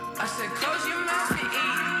 I said close your mouth and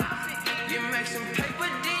eat. You make some paper,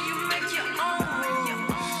 then you make your own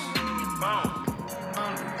rules.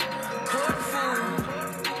 Poor fool.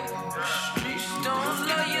 Streets don't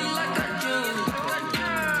love you like I do.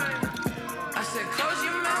 I said close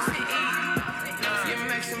your mouth and eat. You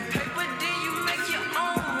make some paper, then you make your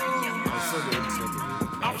own rules.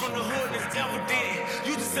 I'm from the hood, it's evident.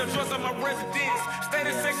 Used to sell drugs at my residence. Stayed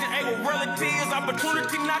in section 8 with relatives.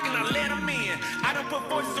 Opportunity knocking, I let them in. I done put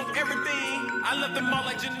voices on everything. I left them all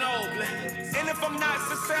like Ginobili. And if I'm not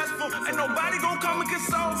successful, ain't nobody gon' come and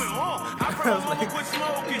console me. I pray my mama quit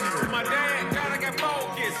smoking. My dad, God, I got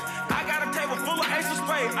focus. I got a table full of ace of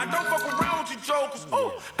spades. I don't fuck around with you jokers.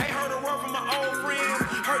 Ain't heard a word from my old friends.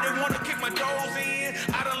 Heard they wanna kick my doors in.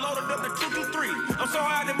 I done loaded up the 223. I'm so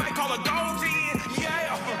high they might call a gold in.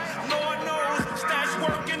 Yeah, Lord knows, stash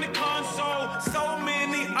work in the console. So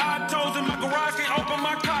many autos in my garage, can't open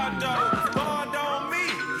my car door. Bond on me,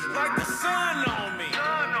 like the sun on me.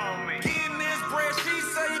 Getting this bread, she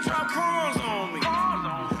say you drop crumbs on me.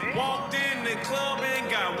 Walked in the club and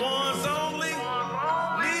got ones only.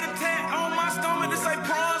 Need a tat on my stomach to say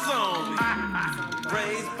prawns on me.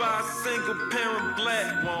 Raised by a single parent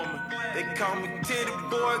black woman. They call me titty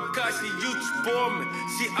boy cause she used to spoil me.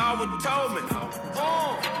 She always told me,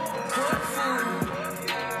 Poor fool.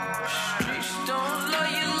 Streets don't love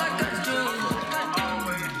you like I do.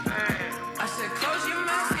 I said close your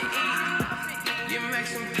mouth and eat. You make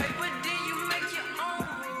some paper, then you make your own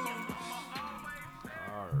rules.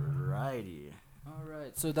 Alrighty.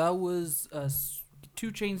 Alright, so that was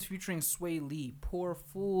 2 Chainz featuring Sway Lee. Poor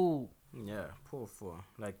fool. Yeah, poor fool.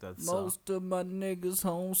 Like that song. Most of my niggas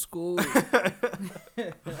homeschool.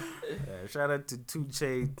 Shout out to 2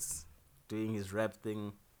 Chainz doing his rap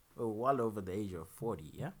thing. Oh, well over the age of 40,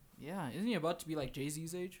 yeah? Yeah, isn't he about to be like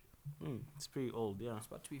Jay-Z's age? It's pretty old, yeah. He's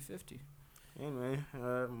about to be 50. Anyway,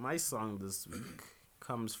 my song this week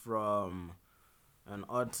comes from an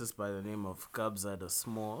artist by the name of Kabza the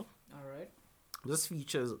Small. All right. This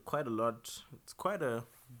features quite a lot. It's quite a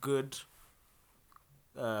good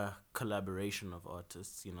collaboration of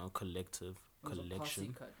artists, collective, collection. It was a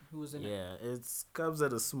posse cut. Who was in it? Yeah, it's Kabza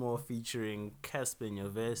the Small featuring Casper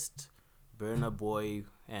Nyovest, Burna Boy,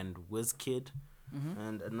 and Wizkid,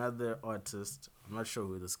 and another artist. I'm not sure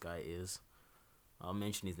who this guy is. I'll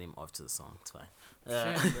mention his name after the song. It's fine.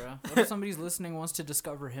 Shame, bro. What if somebody's listening wants to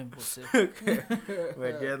discover him? We'll see.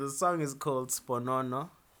 But yeah, the song is called Sponono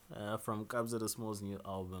from Kabza the Small's new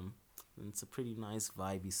album. And it's a pretty nice,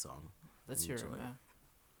 vibey song. Let's hear it, Enjoy. man.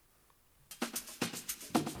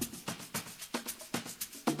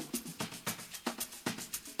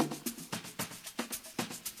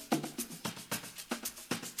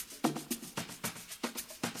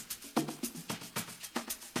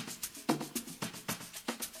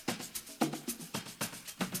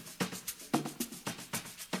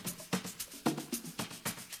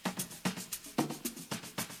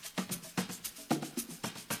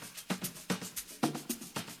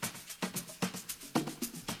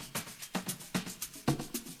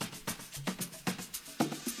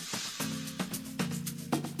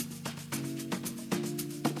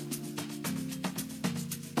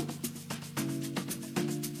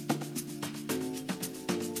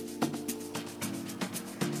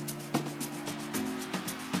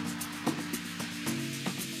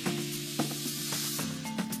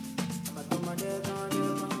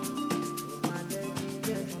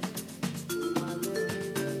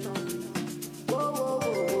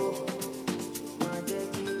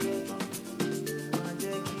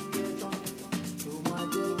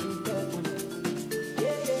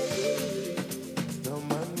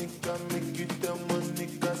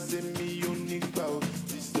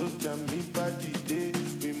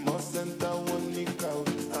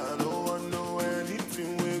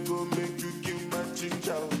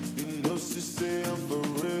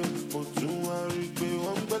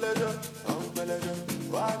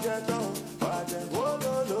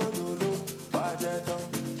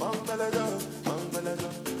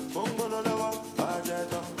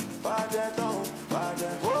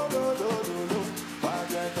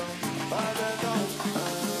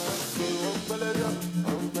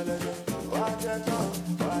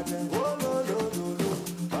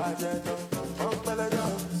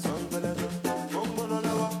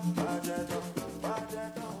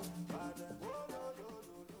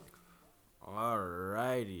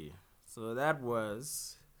 Alrighty. So that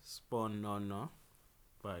was Sponono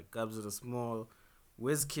by Kabza the Small,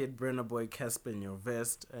 Wizkid, Burna Boy, Casper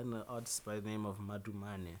Nyovest, and an artist by the name of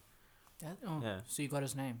Madumane. Yeah. So you got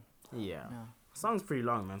his name. Yeah. Yeah. Song's pretty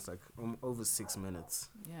long, man. It's like over 6 minutes.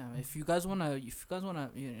 Yeah. If you guys wanna,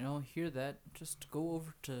 hear that, just go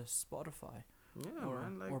over to Spotify. Yeah, or,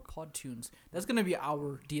 man. Like, or PodTunes. That's gonna be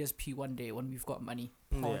our DSP one day when we've got money.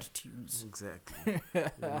 PodTunes. Exactly.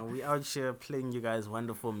 We out here playing you guys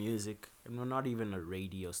wonderful music, and we're not even a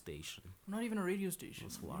radio station. Not even a radio station.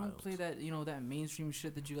 That's We wild. don't play that, that mainstream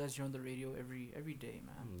shit that you guys hear on the radio every day,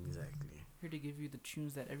 man. Exactly. Here to give you the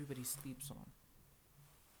tunes that everybody sleeps on.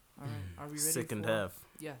 All right, are we ready? Second for, half.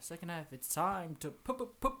 Yeah, second half. It's time to pause.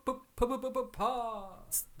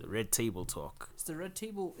 It's the Red Table Talk. It's the red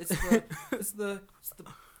table. It's the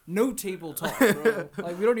no table talk, bro.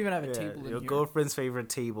 Like we don't even have a table in your here. girlfriend's favorite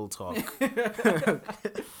table talk.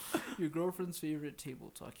 Your girlfriend's favorite table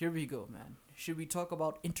talk. Here we go, man. Should we talk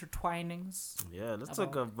about intertwinings? Yeah, let's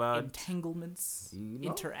talk about entanglements,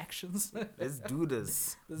 interactions. Let's do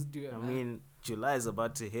this. Let's do it. I man. mean, July is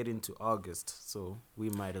about to head into August, so we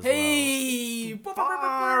might as Hey!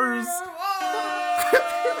 Bars!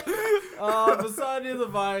 Oh, Basani the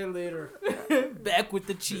violator. Back with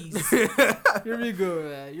the cheese. Here we go,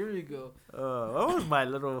 man. Here we go. What was my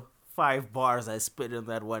little 5 bars I spit in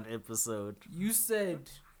that one episode? You said,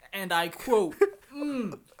 and I quote,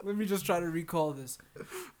 let me just try to recall this.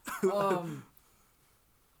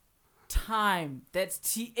 Time. That's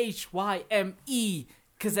THYME.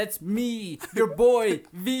 Cause that's me, your boy,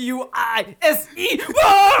 VUISE.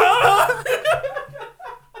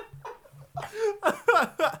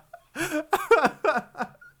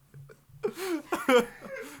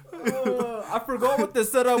 I forgot what the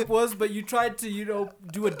setup was, but you tried to,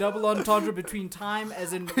 do a double entendre between time,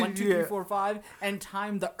 as in 1, 2, 3, 4, 5, and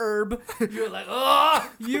time, the herb. You're like, oh,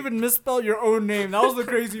 you even misspelled your own name. That was the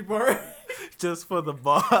crazy part. Just for the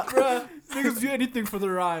bar. Bruh, niggas do anything for the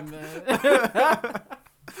rhyme, man.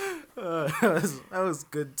 That was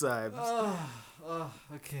good times.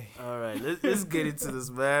 Okay. All right, let's get into this,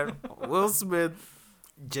 man. Will Smith,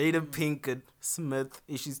 Jada Pinkett Smith.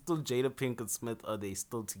 Is she still Jada Pinkett Smith? Are they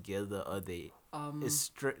still together? Are they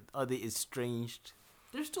estranged?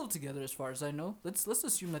 They're still together, as far as I know. Let's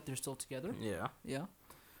assume that they're still together. Yeah. Yeah.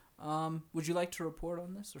 Would you like to report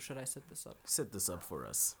on this, or should I set this up? Set this up for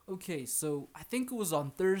us. Okay, so I think it was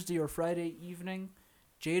on Thursday or Friday evening.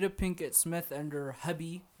 Jada Pinkett Smith and her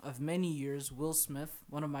hubby of many years, Will Smith,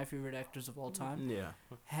 one of my favorite actors of all time,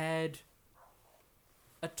 had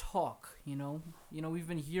a talk. We've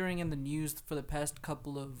been hearing in the news for the past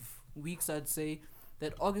couple of weeks, I'd say,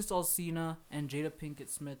 that August Alsina and Jada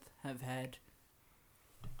Pinkett Smith have had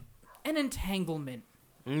an entanglement.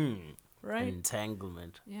 Right?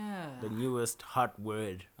 Entanglement. Yeah. The newest hot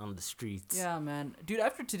word on the streets. Yeah, man. Dude,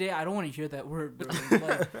 after today, I don't want to hear that word,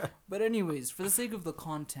 bro. But anyways, for the sake of the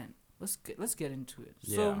content, let's get into it.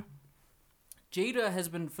 Yeah. So, Jada has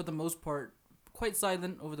been, for the most part, quite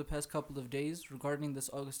silent over the past couple of days regarding this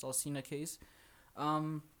August Alsina case.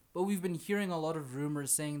 But we've been hearing a lot of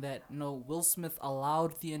rumors saying that, Will Smith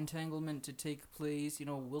allowed the entanglement to take place.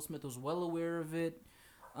 Will Smith was well aware of it.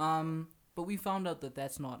 But we found out that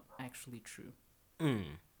that's not actually true.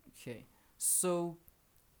 Okay. So,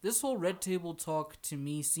 this whole Red Table talk to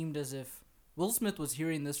me seemed as if Will Smith was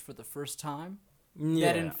hearing this for the first time.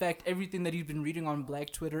 Yeah. That, in fact, everything that he's been reading on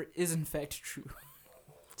Black Twitter is, in fact, true.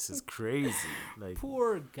 This is crazy. Like,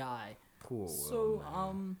 poor guy. Poor Will, So,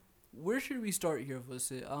 man. where should we start here,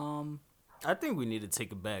 Vose? I think we need to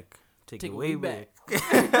take it back. Take it way way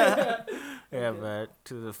back. Yeah, man.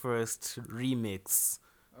 To the first remix.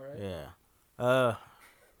 Alright. Yeah.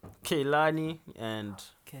 Kehlani and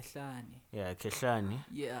Kehlani. yeah, Kehlani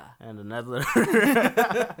Yeah. and another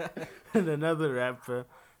and another rapper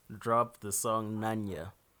dropped the song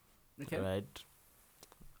Nanya. Okay. Right.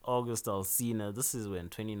 August Alsina. This is when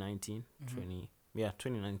 2019.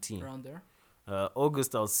 2019. Around there.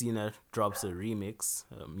 August Alsina drops a remix,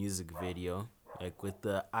 a music video, like with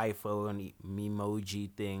the iPhone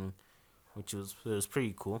emoji thing, which was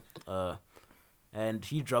pretty cool. And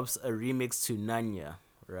he drops a remix to Nanya,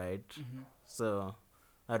 right? So,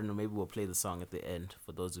 I don't know, maybe we'll play the song at the end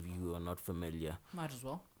for those of you who are not familiar. Might as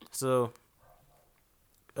well. So,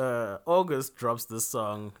 August drops the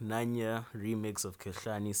song Nanya remix of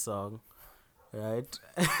Kehlani's song, right?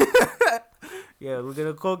 Yeah, we're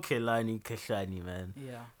gonna call Kehlani, man.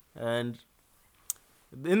 Yeah. And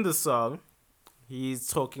in the song, he's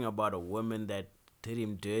talking about a woman that did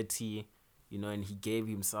him dirty, and he gave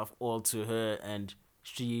himself all to her, and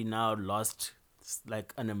she now lost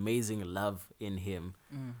like an amazing love in him,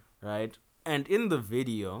 right? And in the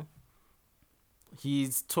video,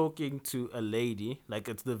 he's talking to a lady, like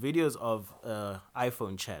it's the videos of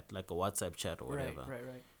iPhone chat, like a WhatsApp chat or whatever.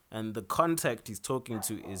 Right. And the contact he's talking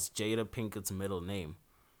to is Jada Pinkett's middle name,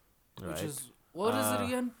 right? Which is, what is it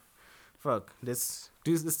again? Fuck, let's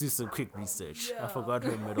do some quick research. I forgot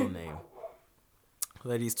her middle name.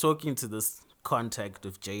 But he's talking to this contact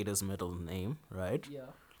of Jada's middle name, right? Yeah.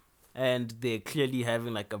 And they're clearly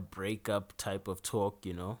having like a breakup type of talk,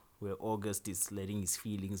 where August is letting his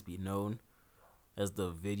feelings be known as the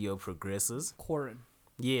video progresses. Corin.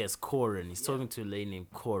 Yes, Corin. He's talking to a lady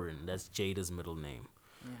named Corin. That's Jada's middle name.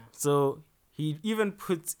 Yeah. So he even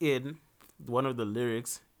puts in one of the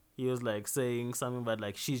lyrics. He was like saying something about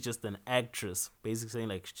like she's just an actress, basically saying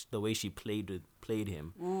like the way she played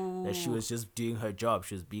him, that she was just doing her job.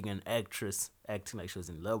 She was being an actress, acting like she was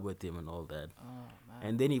in love with him and all that. Oh, man.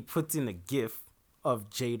 And then he puts in a gif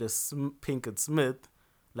of Jada Pinkett Smith,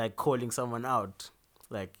 like calling someone out,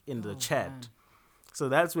 like in the chat. Man. So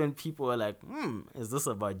that's when people are like, is this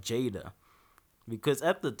about Jada? Because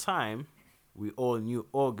at the time, we all knew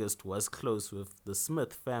August was close with the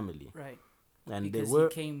Smith family. Right. And because they were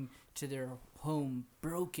he came to their home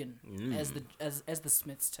broken, as the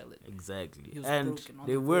Smiths tell it. exactly. He was And broken on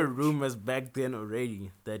there the were verge. rumors back then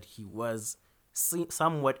already that he was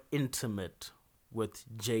somewhat intimate with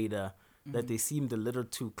Jada, that they seemed a little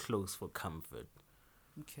too close for comfort.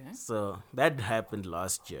 Okay. So that happened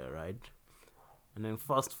last year, right? And then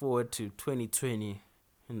fast forward to 2020,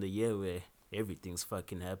 in the year where everything's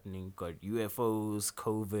fucking happening. Got UFOs,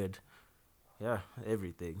 COVID, yeah,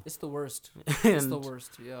 everything. It's the worst. It's the And-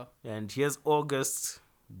 worst. Yeah. And here's August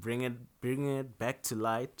bringing it back to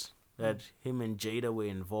light that him and Jada were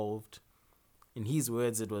involved. in his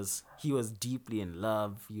words, he was deeply in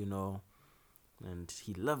love, you know, and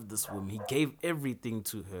he loved this woman. He gave everything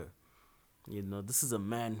to her. You know, this is a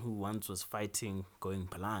man who once was fighting going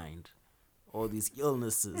blind, all these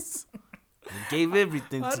illnesses. He gave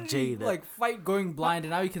everything How to did Jada. he, like, fight going blind and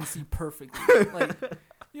now he can see perfectly? Like,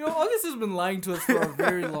 you know, August has been lying to us for a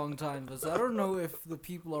very long time, but I don't know if the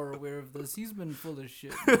people are aware of this. He's been full of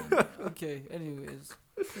shit, man. Okay, anyways,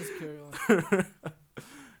 let's carry on.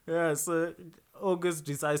 Yeah, so August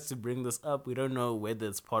decides to bring this up. We don't know whether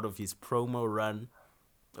it's part of his promo run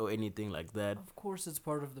or anything like that. Of course it's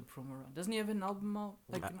part of the promo run. Doesn't he have an album out?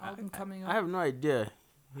 Like, an album coming I out? have no idea.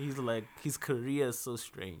 He's like, his career is so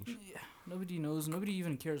strange. Yeah, nobody knows. Nobody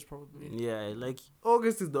even cares, probably. Yeah, like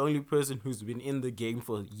August is the only person who's been in the game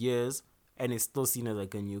for years and is still seen as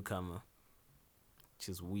like a newcomer, which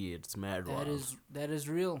is weird. It's mad wild. That is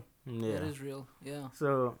real. Yeah. That is real. Yeah.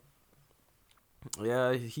 So,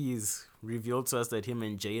 yeah, he's revealed to us that him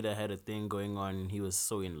and Jada had a thing going on. And he was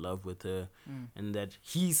so in love with her, and that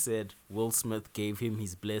he said Will Smith gave him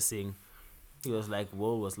his blessing. He was like,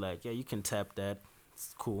 Will was like, yeah, you can tap that.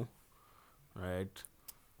 It's cool, right?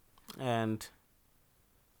 And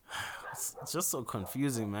it's just so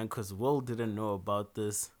confusing, man, because Will didn't know about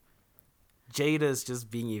this. Jada's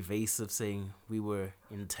just being evasive, saying we were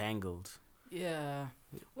entangled. Yeah.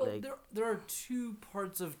 Well, Like- there are two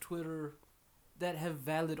parts of Twitter that have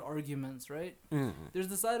valid arguments, right? There's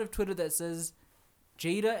the side of Twitter that says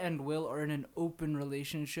Jada and Will are in an open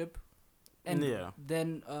relationship, and Yeah.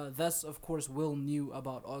 then thus, of course, Will knew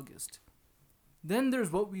about August. Then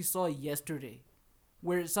there's what we saw yesterday,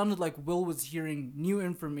 where it sounded like Will was hearing new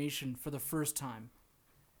information for the first time.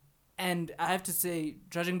 And I have to say,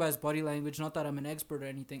 judging by his body language, not that I'm an expert or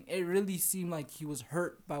anything, it really seemed like he was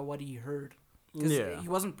hurt by what he heard. Because Yeah. he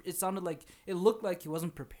wasn't. It sounded like it looked like he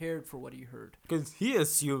wasn't prepared for what he heard. Because he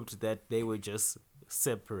assumed that they were just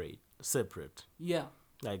separate. Yeah,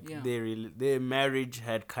 Like Yeah. their marriage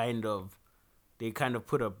had they kind of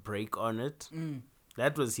put a break on it.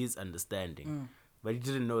 That was his understanding. But he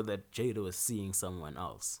didn't know that Jada was seeing someone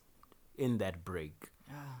else in that break.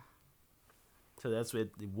 So that's where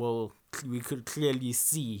we could clearly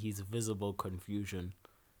see his visible confusion.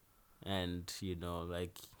 And, you know,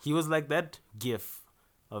 like, he was like that gif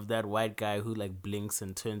of that white guy who, like, blinks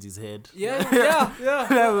and turns his head. yeah.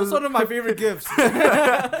 That was one of my favorite gifts.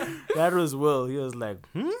 That was Will. He was like,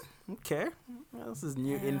 okay, this is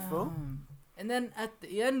new info. And then at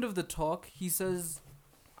the end of the talk, he says,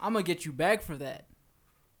 "I'm gonna get you back for that."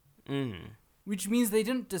 Which means they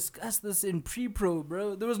didn't discuss this in pre-pro,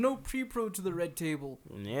 bro. There was no pre-pro to the red table.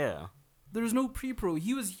 Yeah. There was no pre-pro.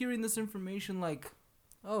 He was hearing this information like,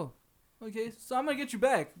 oh, okay, so I'm gonna get you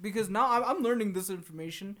back because now I'm learning this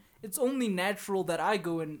information. It's only natural that I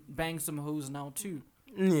go and bang some hoes now too.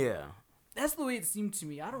 Yeah. That's the way it seemed to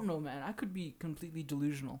me. I don't know, man. I could be completely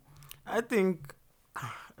delusional. I think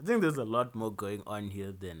there's a lot more going on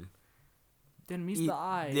here than Then meets the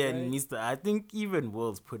eye. Then right? meets the eye. I think even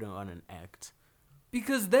Will's putting on an act.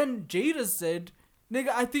 Because then Jada said, "Nigga,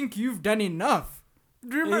 I think you've done enough."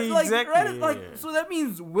 Do you remember? Exactly, Like, right? Like, yeah. so that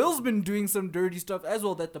means Will's been doing some dirty stuff as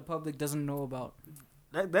well that the public doesn't know about.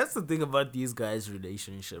 That's the thing about these guys'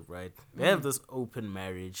 relationship, right? They have this open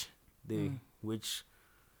marriage, which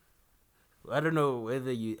I don't know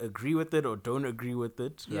whether you agree with it or don't agree with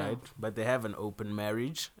it, Yeah. right? But they have an open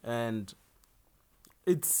marriage, and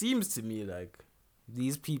it seems to me like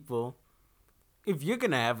these people, if you're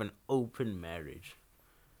gonna have an open marriage,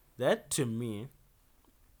 that to me,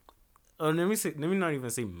 or let me not even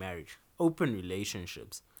say marriage, open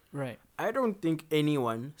relationships. Right. I don't think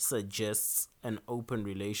anyone suggests an open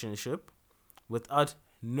relationship without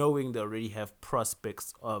knowing they already have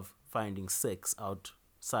prospects of finding sex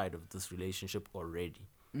outside of this relationship already.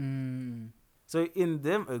 So in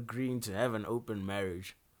them agreeing to have an open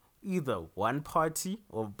marriage, either one party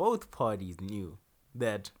or both parties knew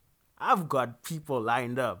that I've got people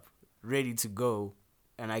lined up ready to go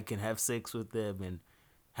and I can have sex with them and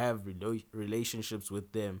have relationships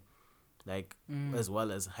with them, like as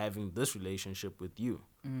well as having this relationship with you.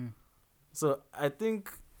 So I think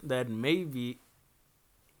that maybe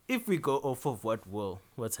if we go off of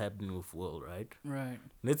what's happening with Will, right? Right.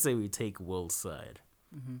 Let's say we take Will's side.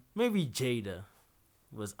 Maybe Jada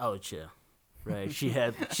was out here, right? She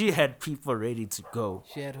had people ready to go.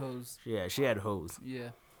 She had hoes. Yeah, she had hoes. Yeah.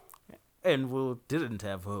 And Will didn't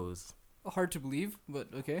have hoes. Hard to believe, but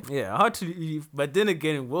okay. Yeah, hard to believe. But then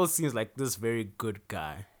again, Will seems like this very good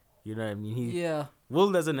guy. You know what I mean? Yeah.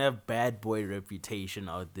 Will doesn't have bad boy reputation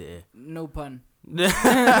out there. No pun.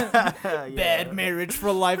 Yeah. Bad marriage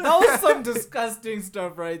for life. That was some disgusting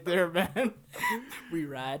stuff right there, man. We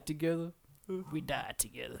ride together. we die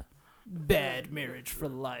together. Bad marriage for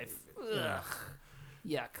life. Ugh.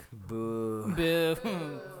 Yuck. Boo. Boo.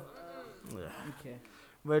 Yeah. Okay.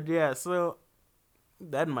 But yeah, so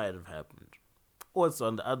that might have happened. Also,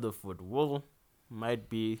 on the other foot, Will might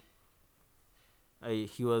be.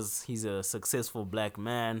 He's a successful black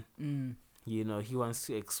man. You know, he wants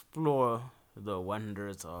to explore the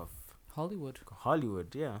wonders of Hollywood.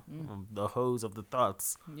 Hollywood. Yeah, the hose of the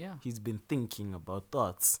thoughts. Yeah. He's been thinking about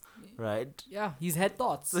thoughts, right? Yeah, he's had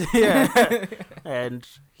thoughts. Yeah, and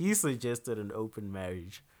he suggested an open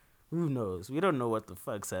marriage. Who knows? We don't know what the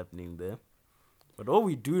fuck's happening there. But all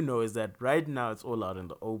we do know is that right now it's all out in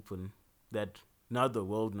the open. That now the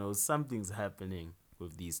world knows something's happening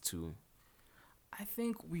with these two. I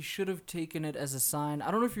think we should have taken it as a sign.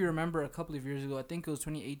 I don't know if you remember a couple of years ago. I think it was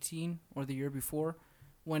 2018 or the year before,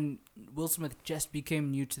 when Will Smith just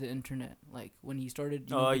became new to the internet. Like when he started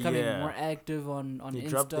becoming more active on he Insta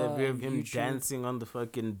dropped that video of and him YouTube. dancing on the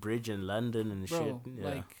fucking bridge in London and shit. Yeah.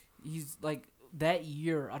 Like he's like that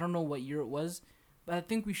year. I don't know what year it was, but I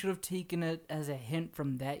think we should have taken it as a hint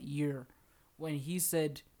from that year when he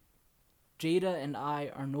said, "Jada and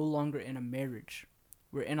I are no longer in a marriage.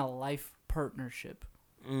 We're in a life partnership."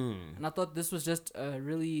 And I thought this was just a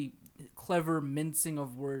really clever mincing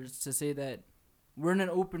of words to say that we're in an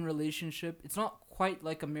open relationship. It's not quite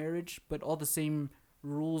like a marriage, but all the same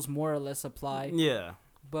rules more or less apply. Yeah.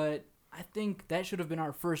 But I think that should have been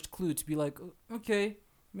our first clue to be like, okay,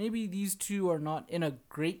 maybe these two are not in a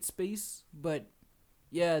great space, but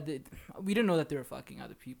yeah, we didn't know that they were fucking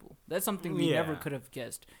other people. That's something we never could have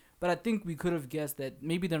guessed. But I think we could have guessed that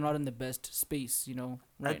maybe they're not in the best space,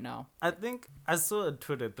 right now. I think I saw a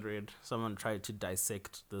Twitter thread. Someone tried to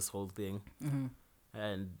dissect this whole thing.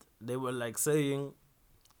 And they were like saying,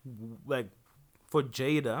 like, for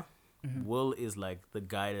Jada, Will is like the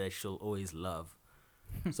guy that she'll always love.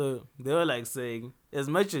 So they were like saying, as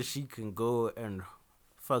much as she can go and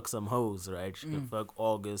fuck some hoes, right? She can fuck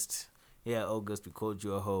August. Yeah, August, we called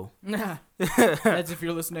you a hoe. That's if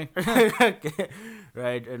you're listening. Okay.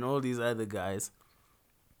 Right, and all these other guys.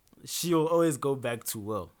 She'll always go back to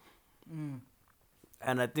Will.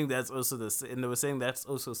 And I think that's also and they were saying that's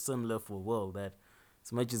also similar for Will, that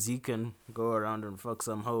as much as he can go around and fuck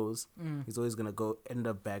some hoes, he's always going to end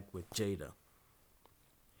up back with Jada.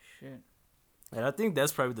 Shit. And I think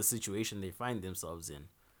that's probably the situation they find themselves in,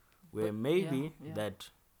 where maybe that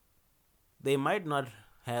they might not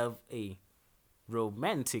have a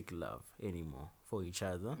romantic love anymore for each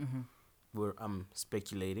other. Where I'm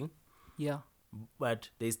speculating. Yeah. But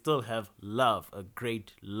they still have love, a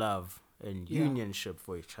great love and unionship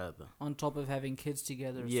for each other. On top of having kids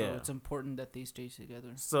together. Yeah. So it's important that they stay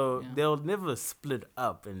together. So they'll never split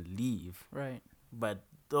up and leave. Right. But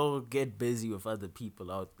they'll get busy with other people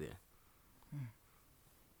out there.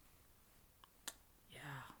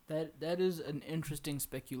 Yeah. That is an interesting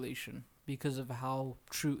speculation because of how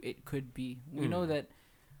true it could be. We know that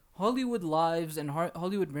Hollywood lives and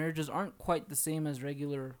Hollywood marriages aren't quite the same as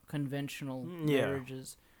regular conventional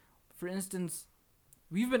marriages. For instance,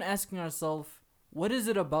 we've been asking ourselves, what is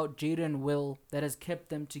it about Jada and Will that has kept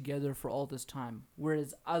them together for all this time,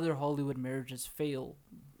 whereas other Hollywood marriages fail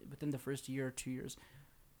within the first year or 2 years?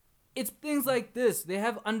 It's things like this. They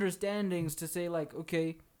have understandings to say, like,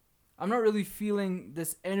 okay, I'm not really feeling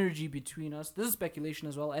this energy between us. This is speculation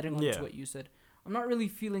as well, adding on to what you said. I'm not really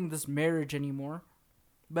feeling this marriage anymore.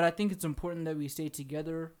 But I think it's important that we stay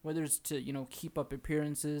together, whether it's to, keep up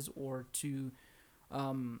appearances or to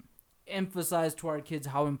emphasize to our kids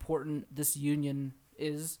how important this union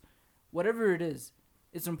is. Whatever it is,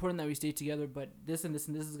 it's important that we stay together, but this and this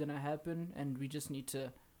and this is going to happen, and we just need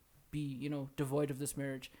to be, devoid of this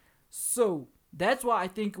marriage. So that's why I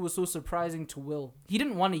think it was so surprising to Will. He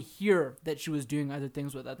didn't want to hear that she was doing other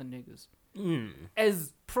things with other niggas.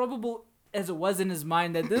 As probable as it was in his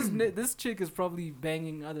mind that this chick is probably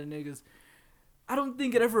banging other niggas, I don't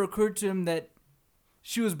think it ever occurred to him that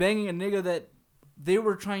she was banging a nigga that they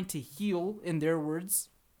were trying to heal, in their words,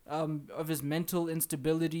 of his mental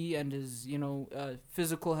instability and his,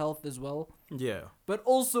 physical health as well. Yeah. But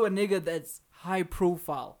also a nigga that's high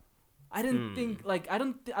profile. I didn't think, I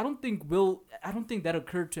don't think that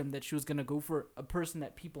occurred to him that she was gonna go for a person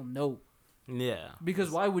that people know. Yeah.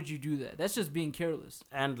 Because why would you do that? That's just being careless.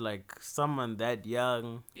 And someone that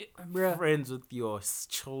young, friends with your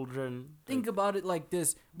children. Think about it like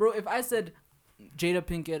this. Bro, if I said Jada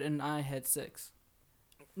Pinkett and I had sex,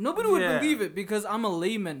 nobody would believe it because I'm a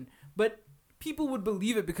layman. But people would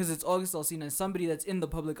believe it because it's August Alsina, somebody that's in the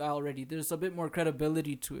public eye already. There's a bit more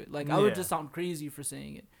credibility to it. I would just sound crazy for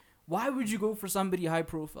saying it. Why would you go for somebody high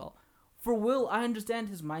profile? For Will, I understand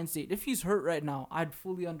his mind state. If he's hurt right now, I'd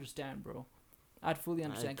fully understand, bro. I'd fully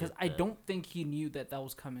understand because get I that. don't think he knew that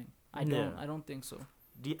was coming. I don't think so.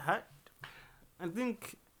 I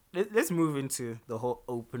think let's move into the whole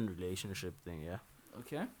open relationship thing. Yeah.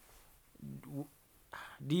 Okay.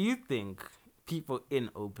 Do you think people in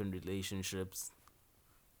open relationships,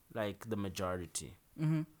 like the majority,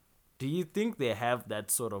 Mm-hmm. do you think they have that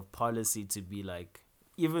sort of policy to be like,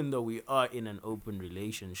 even though we are in an open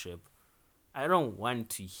relationship, I don't want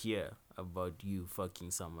to hear about you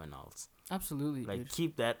fucking someone else. Absolutely, Like, dude.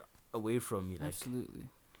 keep that away from me. Like, Absolutely.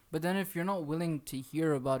 But then if you're not willing to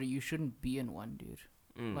hear about it, you shouldn't be in one, dude.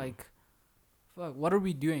 Like, fuck, what are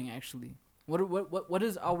we doing actually? What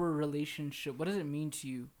is our relationship? What does it mean to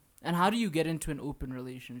you? And how do you get into an open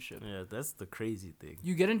relationship? yeah, that's the crazy thing.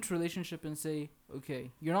 You get into a relationship and say,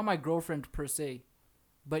 okay, you're not my girlfriend per se,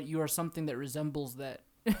 but you are something that resembles that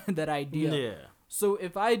that idea. Yeah. So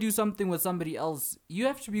if I do something with somebody else, you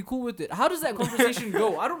have to be cool with it. How does that conversation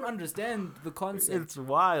go? I don't understand the concept. It's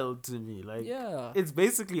wild to me. Like, Yeah. it's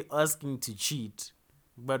basically asking to cheat,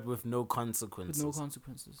 but with no With consequences. no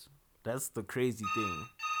consequences. That's the crazy thing.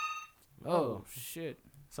 Oh, shit.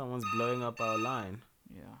 Someone's blowing up our line.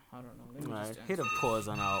 Yeah, I don't know. Let me Alright, just hit a answer this. pause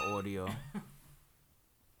on our audio.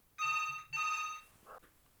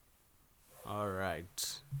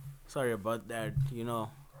 Alright. Sorry about that. You know,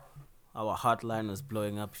 our hotline was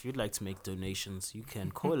blowing up. If you'd like to make donations, you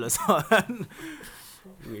can call us on.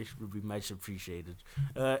 Which would be much appreciated.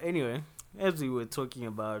 Anyway, as we were talking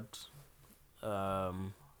about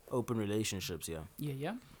open relationships, yeah.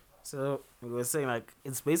 Yeah. So we were saying, like,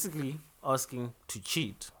 it's basically asking to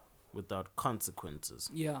cheat without consequences,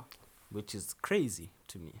 Yeah. which is crazy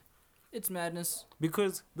to me. It's madness.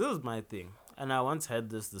 Because this is my thing, and I once had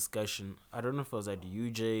this discussion. I don't know if it was at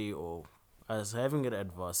UJ or I was having it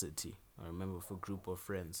at Varsity. I remember with a group of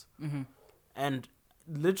friends. Mm-hmm. And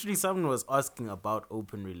literally someone was asking about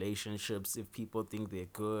open relationships, if people think they're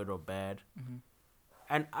good or bad. Mm-hmm.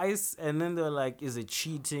 And then they were like, is it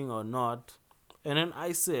cheating or not? And then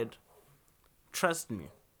I said, trust me,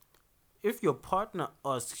 if your partner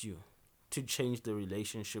asks you to change the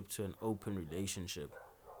relationship to an open relationship,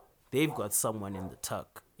 they've got someone in the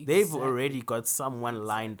tuck. They've Exactly. already got someone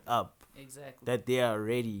lined up Exactly. that they are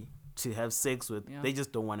ready to have sex with. Yeah. They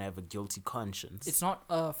just don't want to have a guilty conscience. It's not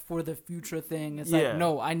for the future thing. It's Yeah. like,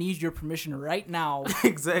 no, I need your permission right now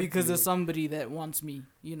Exactly. because of somebody that wants me,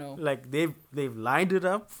 you know. Like they've lined it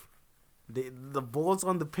up. The ball's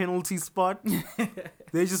on the penalty spot.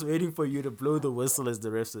 They're just waiting for you to blow the whistle as the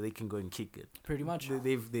ref so they can go and kick it. Pretty much.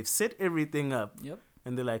 They've set everything up. Yep.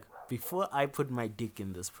 And they're like, before I put my dick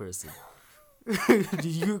in this person, do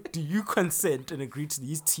you consent and agree to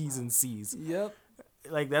these T's and C's? Yep.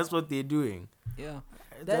 Like, that's what they're doing. Yeah.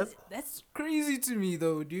 That's- That's crazy to me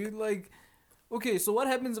though, dude. Like, okay, so what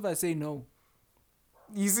happens if I say no?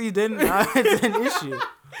 You see, then now it's an issue.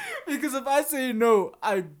 Because if I say no,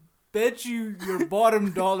 I bet you your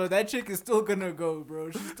bottom dollar that chick is still gonna go,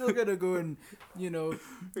 bro. She's still gonna go and, get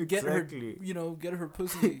Exactly. get her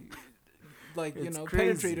pussy like, It's crazy.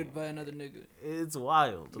 penetrated by another nigga. It's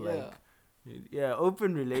wild. Yeah. Yeah,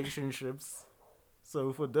 open relationships.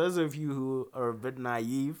 So for those of you who are a bit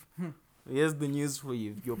naive, here's the news for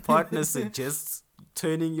you. If your partner suggests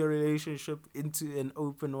turning your relationship into an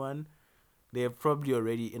open one, they're probably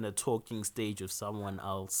already in a talking stage with someone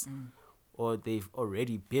else. Or they've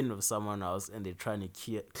already been with someone else and they're trying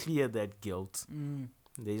to clear that guilt.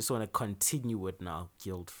 They just want to continue it now,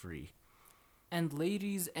 guilt-free. And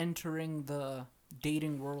ladies entering the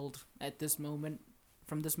dating world at this moment,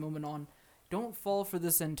 from this moment on, don't fall for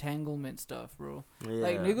this entanglement stuff, bro.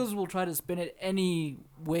 Like, Yeah. niggas will try to spin it any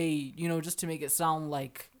way, just to make it sound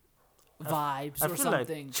like vibes I or feel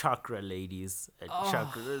something. like chakra ladies. Oh.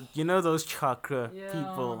 Chakra, you know those chakra Yeah.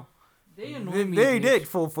 people? They annoy me. They dude. did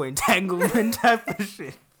fall for entanglement type of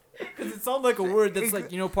shit. Because it sounds like a word that's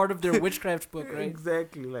like, part of their witchcraft book, right?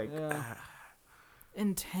 Exactly, like Yeah.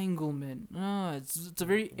 Entanglement. It's a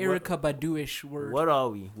very Erica Badu-ish word. what are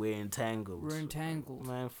we? We're entangled. We're entangled.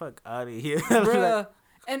 Man, fuck out of here. Bruh.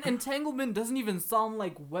 And entanglement doesn't even sound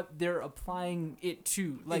like what they're applying it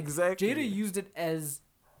to. Like, Exactly. Jada used it as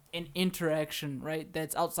an interaction, right?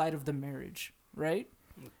 That's outside of the marriage, right?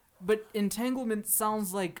 But entanglement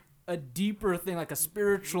sounds like a deeper thing, like a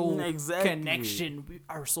spiritual Exactly. connection.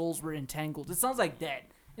 Our souls were entangled. It sounds like that.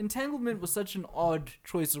 Entanglement was such an odd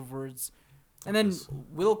choice of words. And then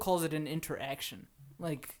Will calls it an interaction.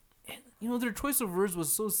 Like, their choice of words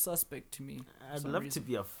was so suspect to me. for I'd some love reason. to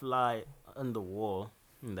be a fly on the wall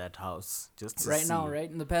in that house just to Right see. now, right?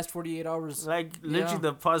 In the past 48 hours. Like literally Yeah.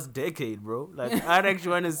 the past decade, bro. Like I'd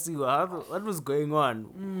actually want to see what was going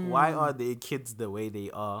on. Why are their kids the way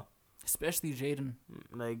they are? Especially Jaden.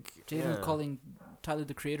 Like Jaden's yeah. calling Tyler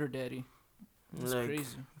the Creator daddy. It's like,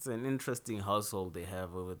 crazy. It's an interesting household they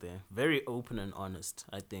have over there. Very open and honest,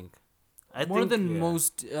 I think. More than yeah.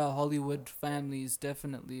 most Hollywood families,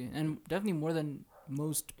 definitely. And definitely more than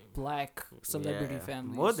most black celebrity Yeah,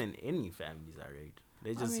 families. More than any families are right.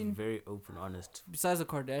 They're just mean, very open, honest. Besides the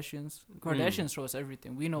Kardashians. Kardashians show us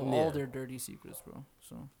everything. We know all their dirty secrets, bro.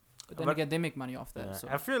 So, but then again, they make money off that. Yeah, So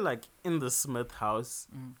I feel like in the Smith house,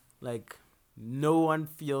 like no one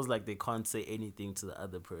feels like they can't say anything to the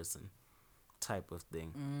other person, type of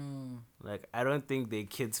thing. Like I don't think their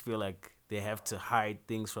kids feel like they have to hide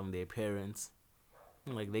things from their parents.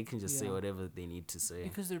 Like they can just say whatever they need to say.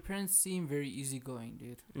 Because their parents seem very easygoing,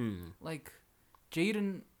 dude. Like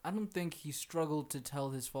Jaden, I don't think he struggled to tell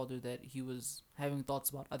his father that he was having thoughts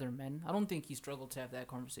about other men. I don't think he struggled to have that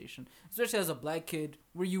conversation. Especially as a black kid,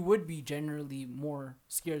 where you would be generally more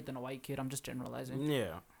scared than a white kid. I'm just generalizing.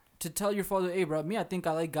 Yeah. To tell your father, hey, bro, I think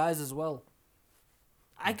I like guys as well.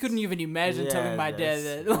 I couldn't even imagine telling my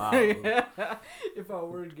dad that. Wow. If I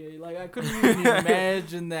were gay. Like, I couldn't even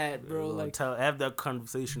imagine that, bro. Like, have that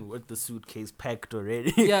conversation with the suitcase packed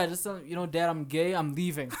already. yeah, just tell him, Dad, I'm gay, I'm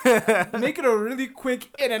leaving. Make it a really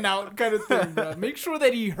quick in and out kind of thing, bro. Make sure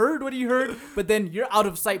that he heard what he heard, but then you're out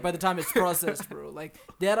of sight by the time it's processed, bro. Like,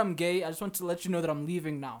 Dad, I'm gay, I just want to let you know that I'm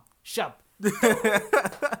leaving now. Shut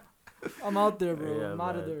up. I'm out there, bro. Yeah, I'm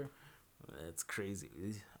out of man. there. That's crazy.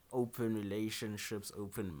 Open relationships,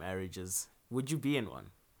 open marriages. Would you be in one?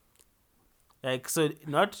 Like, so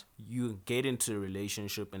not you get into a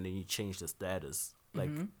relationship and then you change the status. Like,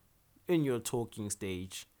 in your talking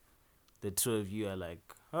stage, the two of you are like,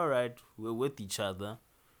 all right, we're with each other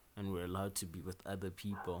and we're allowed to be with other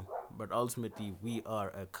people. But ultimately, we are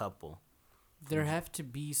a couple. There have to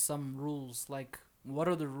be some rules. Like, what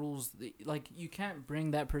are the rules? Like, you can't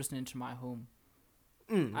bring that person into my home.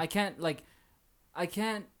 I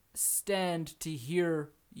can't stand to hear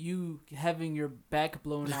you having your back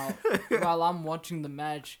blown out while I'm watching the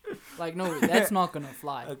match. Like, no, that's not gonna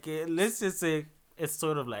fly. Okay, let's just say it's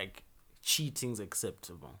sort of like cheating's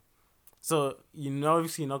acceptable. So,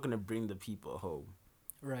 obviously you're not going to bring the people home.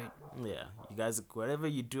 Right. Yeah, you guys, whatever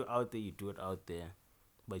you do out there, you do it out there.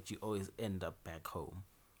 But you always end up back home.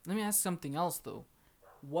 Let me ask something else, though.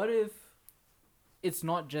 What if it's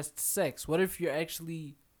not just sex? What if you're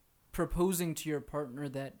actually proposing to your partner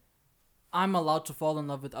that I'm allowed to fall in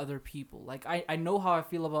love with other people? Like, I know how I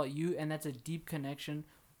feel about you, and that's a deep connection,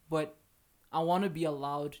 but I want to be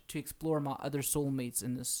allowed to explore my other soulmates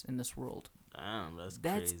in this world. Damn, that's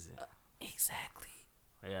crazy. Exactly.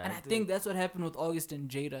 Yeah, And I think that's what happened with August and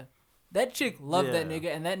Jada. That chick loved that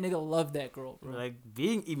nigga, and that nigga loved that girl, bro. Like,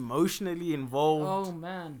 being emotionally involved. Oh,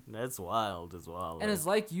 man. That's wild as well. And it's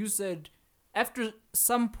like you said, after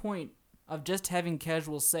some point of just having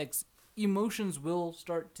casual sex, emotions will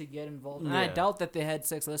start to get involved. And I doubt that they had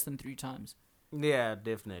sex less than 3 times. Yeah,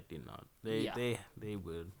 definitely not. They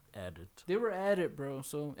would add it. They were at it, bro.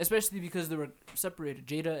 So, especially because they were separated.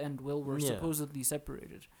 Jada and Will were supposedly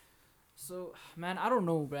separated. So, man, I don't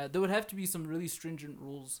know, Brad. There would have to be some really stringent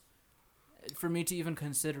rules for me to even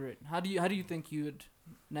consider it. How do you think you would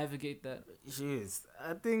navigate that? Jeez,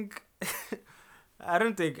 I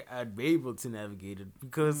don't think I'd be able to navigate it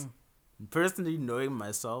because personally, knowing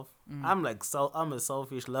myself, I'm a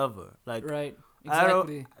selfish lover. Like, right,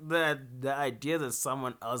 exactly. The idea that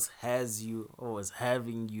someone else has you or is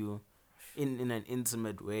having you in an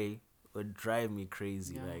intimate way would drive me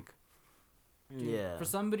crazy. Yeah. Like, Dude, for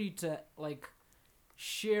somebody to like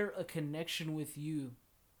share a connection with you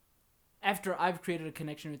after I've created a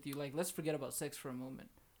connection with you, like, let's forget about sex for a moment.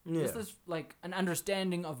 Yeah. Let's like an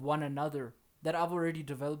understanding of one another that I've already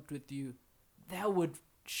developed with you. That would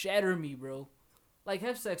shatter me, bro. Like,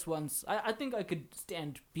 have sex once. I think I could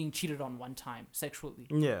stand being cheated on one time sexually.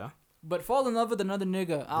 Yeah. But fall in love with another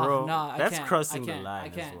nigga, bro, nah, I that's can't. crossing I can't, the line I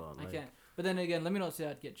can't, as well. I Like, can't. But then again, let me not say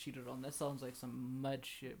I'd get cheated on. That sounds like some mud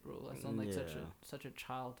shit, bro. That sounds like such a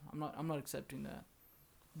child. I'm not accepting that.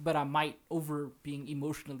 But I might over being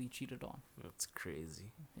emotionally cheated on. That's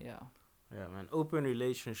crazy. Yeah. Yeah, man. Open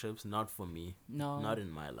relationships, not for me. No. Not in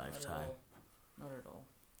my lifetime. Not at all.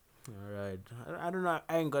 All right. I don't know.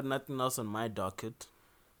 I ain't got nothing else on my docket.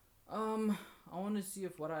 I want to see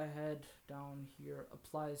if what I had down here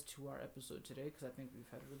applies to our episode today, because I think we've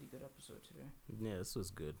had a really good episode today. Yeah, this was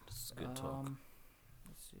good. This was good talk.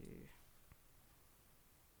 Let's see.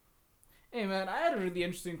 Hey, man, I had a really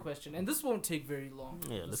interesting question, and this won't take very long.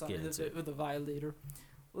 Yeah, let's get into it. With a violator.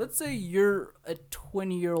 Let's say you're a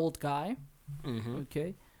 20-year-old guy,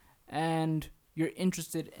 okay, and you're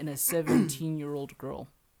interested in a 17-year-old girl.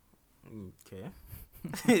 Okay.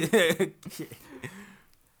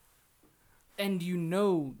 and you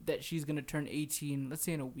know that she's gonna turn 18, let's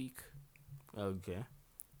say in a week, Okay.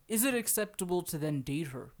 is it acceptable to then date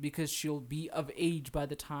her because she'll be of age by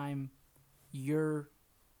the time you're,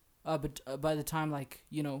 by the time, like,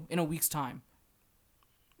 you know, in a week's time?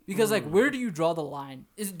 Because like, where do you draw the line?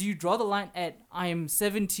 Do you draw the line at I am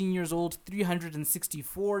 17 years old,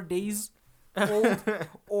 364 days old,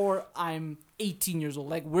 or I'm 18 years old?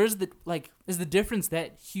 Like, where's the, like, is the difference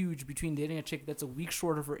that huge between dating a chick that's a week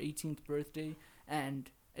short of her 18th birthday and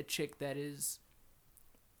a chick that is,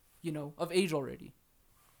 you know, of age already?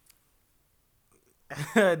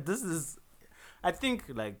 This is, I think,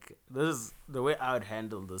 like, this is the way I would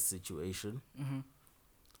handle this situation. Mm-hmm.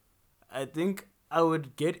 I think I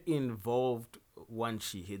would get involved once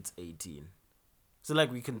she hits 18. So,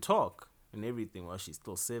 like, we can talk and everything while she's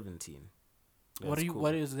still 17. That's cool.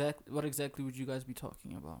 What exactly would you guys be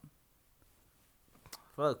talking about?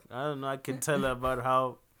 Fuck, I don't know. I can tell her about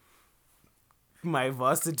how my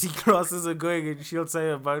varsity classes are going, and she'll tell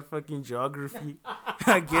you about fucking geography.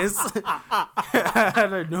 I guess. I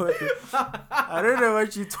don't know. I don't know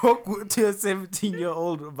what you talk to a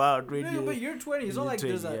 17-year-old about. When No, but you're 20. It's not like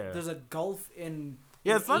 20, there's a gulf in.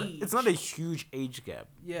 Yeah, in it's not a huge age gap.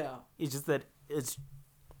 Yeah. It's just that it's.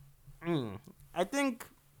 I think.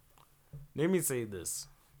 Let me say this.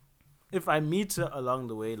 If I meet her along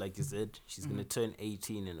the way, like you said, she's gonna turn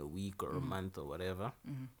 18 in a week or a month or whatever.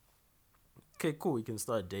 Okay, cool. We can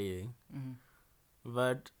start dating.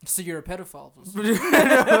 But So you're a pedophile.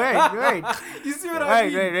 right. You see what I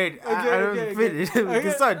mean? Right. I don't finish. We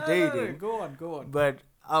can start dating. Go on. But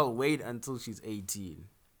I'll wait until she's 18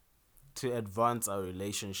 to advance our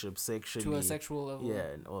relationship sexually. To a sexual level. Yeah,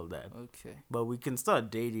 and all that. Okay. But we can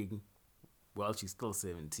start dating while she's still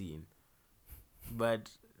 17.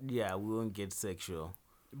 But yeah, we won't get sexual.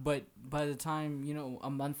 But by the time, you know, a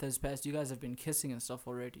month has passed, you guys have been kissing and stuff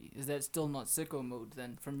already. Is that still not sicko mode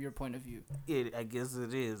then, from your point of view? I guess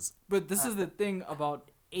it is. But this is the thing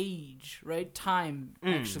about age, right? Time,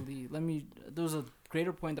 actually. There was a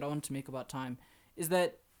greater point that I wanted to make about time. Is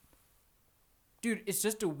that, dude, it's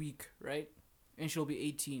just a week, right? And she'll be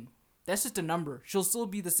 18. That's just a number. She'll still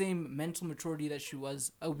be the same mental maturity that she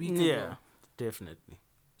was a week ago. Yeah, definitely.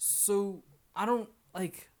 So, I don't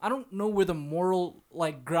know where the moral,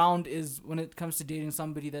 like, ground is when it comes to dating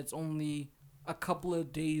somebody that's only a couple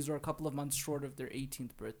of days or a couple of months short of their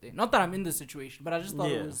 18th birthday. Not that I'm in this situation, but I just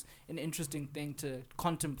thought it was an interesting thing to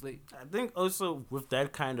contemplate. I think also with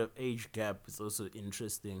that kind of age gap, it's also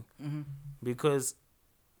interesting because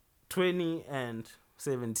 20 and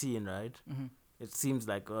 17, right? It seems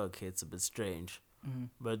like, oh, okay, it's a bit strange.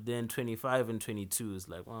 But then 25 and 22 is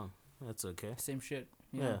like, well, that's okay. Same shit.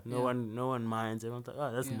 Yeah, no one minds. Everyone's like,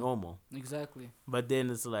 oh, that's normal. Exactly. But then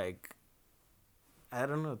it's like, I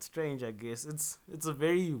don't know. It's strange, I guess. It's a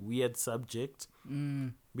very weird subject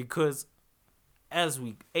because as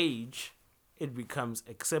we age, it becomes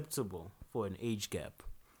acceptable for an age gap.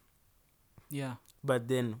 Yeah. But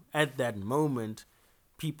then at that moment,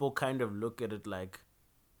 people kind of look at it like,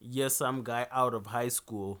 yes, some guy out of high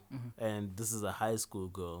school, and this is a high school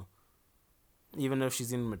girl. Even if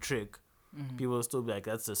she's in matric, people will still be like,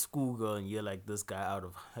 that's a schoolgirl, and you're like, this guy out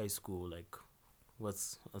of high school. Like,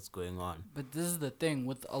 what's going on? But this is the thing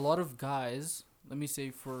with a lot of guys. Let me say,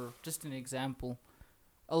 for just an example,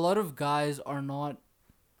 a lot of guys are not.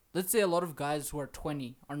 Let's say a lot of guys who are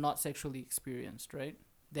 20 are not sexually experienced, right?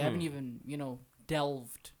 They haven't even,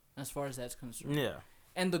 delved as far as that's concerned. Yeah.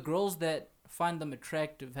 And the girls that find them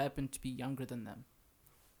attractive happen to be younger than them.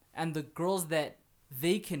 And the girls that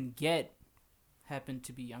they can get happen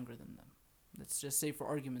to be younger than them. Let's just say for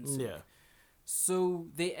argument's sake. Yeah. So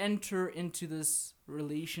they enter into this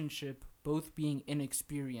relationship both being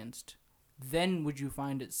inexperienced. Then would you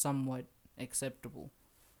find it somewhat acceptable?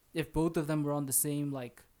 If both of them were on the same,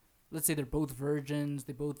 like, let's say they're both virgins,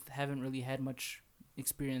 they both haven't really had much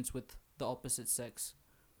experience with the opposite sex.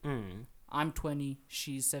 I'm 20,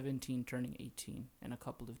 she's 17, turning 18 in a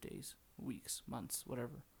couple of days, weeks, months,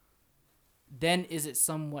 whatever. Then is it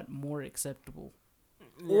somewhat more acceptable?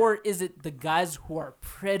 Yeah. Or is it the guys who are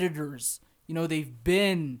predators? They've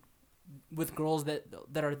been with girls that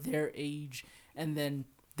are their age, and then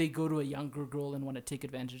they go to a younger girl and want to take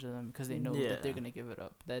advantage of them because they know that they're gonna give it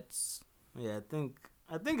up. That's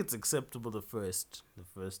I think it's acceptable the first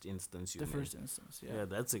instance you made. First instance, yeah,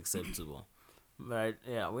 that's acceptable. But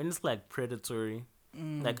yeah, when it's like predatory,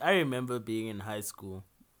 like I remember being in high school,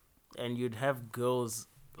 and you'd have girls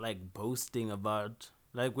like boasting about,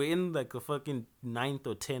 like, we're in like a fucking 9th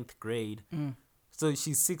or 10th grade. So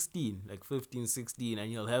she's 16, like 15, 16,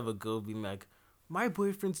 and you'll have a girl being like, my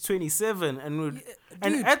boyfriend's 27, and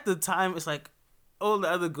at the time it's like, all the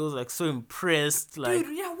other girls like so impressed, like,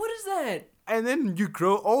 Dude, yeah, what is that? and then you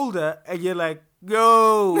grow older and you're like,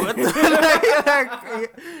 yo, what the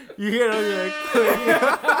you hear them,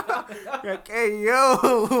 you're like, hey, yo,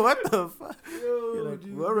 what the fuck? You're like,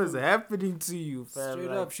 dude, what was happening to you, fam? Straight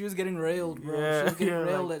Like, up, she was getting railed, bro. Yeah, She was getting yeah,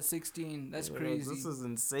 railed like- at 16. That's you're like, crazy. this is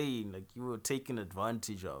insane. Like, you were taken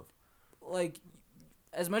advantage of. Like,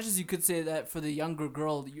 as much as you could say that for the younger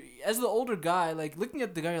girl, as the older guy, like, looking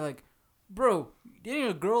at the guy, you're like, bro, dating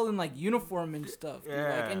a girl in, like, uniform and stuff. Dude,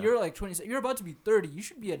 like, and Yeah. you're, like, 20. You're about to be 30. You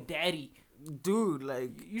should be a daddy. Dude,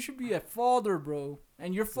 like, You should be a father, bro.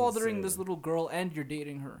 And you're fathering this insane. little girl and you're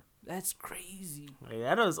dating her. That's crazy.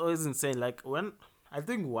 that was always insane. Like, when, I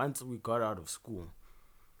think once we got out of school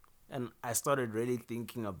and I started really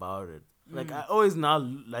thinking about it, like, I always now,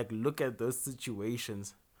 like, look at those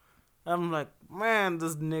situations. I'm like, man,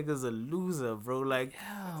 this nigga's a loser, bro. Like,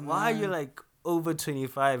 Yeah, why are you, man. like, over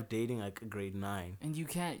 25 dating, like, a grade 9? And you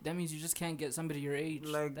can't. That means you just can't get somebody your age.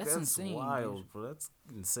 Like, that's insane. wild, dude. bro. That's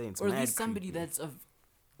insane. It's Or at mad least somebody creepy. that's of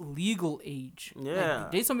legal age. Yeah.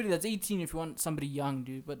 Like, date somebody that's 18 if you want somebody young,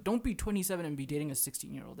 dude. But don't be 27 and be dating a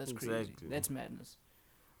 16-year-old. That's crazy. Exactly. That's madness.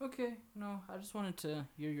 Okay, no, I just wanted to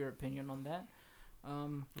hear your opinion on that.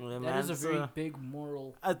 Yeah, That is a man, very so- big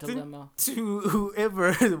moral I think dilemma. to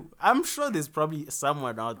whoever, I'm sure there's probably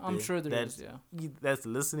someone out there. I'm sure there that's, is, yeah. that's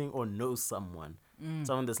listening or knows someone. Mm,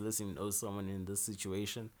 Someone that's listening knows someone in this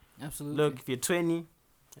situation. absolutely. Look, if you're 20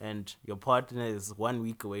 and your partner is 1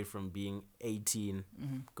 week away from being 18,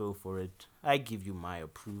 Mhm. go for it. I give you my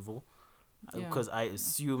approval Yeah. because I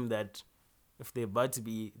assume that if they're about to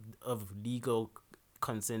be of legal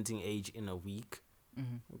consenting age in a week,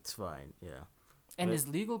 Mhm. it's fine. Yeah. And But- is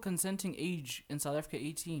legal consenting age in South Africa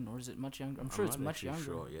 18 or is it much younger? I'm sure it's not much actually younger.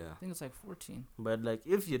 Sure, yeah. I think it's like 14. But like,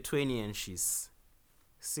 if you're 20 and she's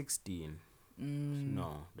 16,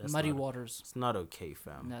 no, that's Muddy not, waters. it's not okay,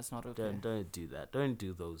 fam. That's not okay. Don't do that. Don't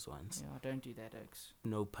do those ones. Yeah, don't do that, X.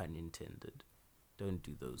 No pun intended. Don't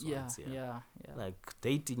do those Yeah, ones. yeah. Like,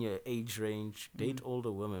 date in your age range. Date Mm.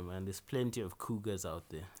 older women, man. There's plenty of cougars out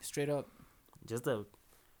there. Straight up. Just a.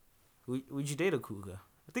 Would you date a cougar?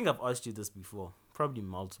 I think I've asked you this before. Probably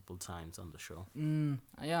multiple times on the show.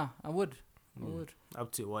 Yeah, I would. I Mm. would.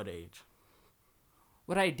 Up to what age?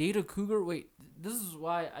 Would I date a cougar? Wait, this is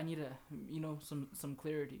why I need some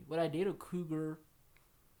clarity. Would I date a cougar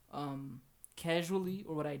casually,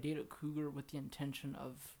 or would I date a cougar with the intention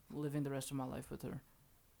of living the rest of my life with her?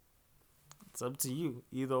 It's up to you.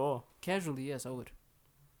 Either or. Casually, yes, I would.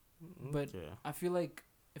 But yeah. I feel like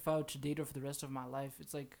if I were to date her for the rest of my life,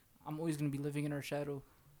 it's like I'm always gonna be living in her shadow.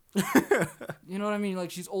 You know what I mean?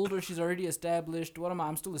 Like, she's older, she's already established. What am I?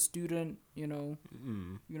 I'm still a student.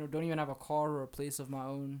 Mm. Don't even have a car or a place of my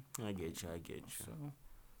own. I get you. I get you. So,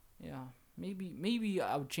 yeah, maybe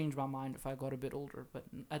I would change my mind if I got a bit older, but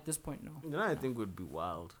at this point, no. You know, I think would be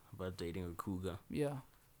wild about dating a cougar. Yeah.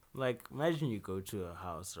 Like, imagine you go to a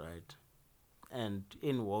house, right? And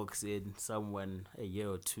in walks in someone a year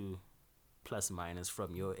or two plus minus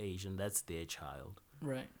from your age, and that's their child.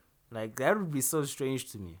 Right. Like, that would be so strange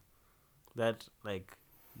to me. That, like,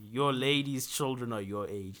 your lady's children are your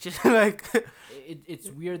age. Like, It's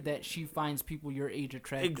weird that she finds people your age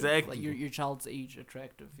attractive. Exactly. Like your child's age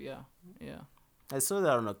attractive. Yeah. Yeah. I saw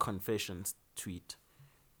that on a confessions tweet.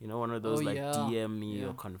 You know, one of those, Oh, like, yeah. DM me Yeah.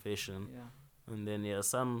 your confession. Yeah. And then,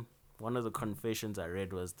 one of the confessions I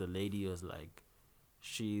read was the lady was like,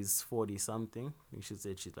 she's 40 something. She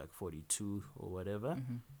said she's like 42 or whatever.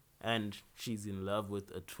 Mm-hmm. And she's in love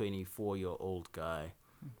with a 24-year-old guy.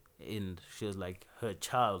 And she was like, her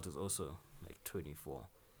child is also like 24.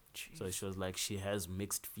 So she was like, she has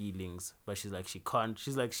mixed feelings, but she's like, she can't.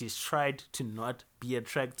 She's like, she's tried to not be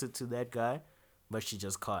attracted to that guy, but she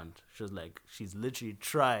just can't. She was like, she's literally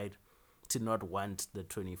tried to not want the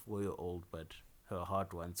 24-year-old, but her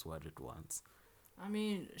heart wants what it wants. I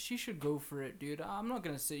mean, she should go for it, dude. I'm not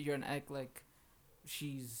gonna sit here and act like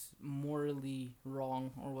she's morally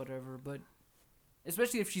wrong or whatever, but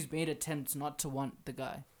especially if she's made attempts not to want the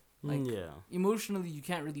guy. Like, Yeah. emotionally, you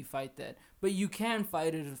can't really fight that, but you can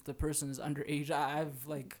fight it if the person is underage. I have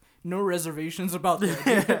like no reservations about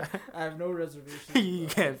that. I have no reservations. You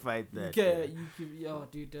about can't fight that. You can, oh,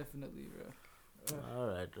 dude, definitely, bro. All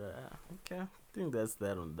right. Okay. I think that's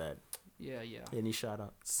that on that. Yeah. Any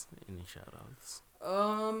shout-outs?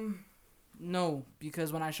 No,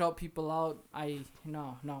 because when I shout people out,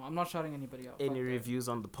 no, I'm not shouting anybody out. Fuck Any that. reviews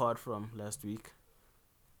on the pod from last week?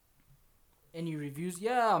 Any reviews?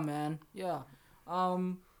 Yeah, man. Yeah.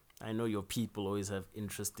 I know your people always have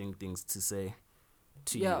interesting things to say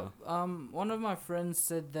to Yeah. you. One of my friends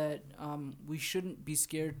said that we shouldn't be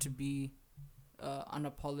scared to be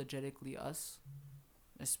unapologetically us.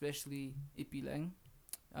 especially Ipilang.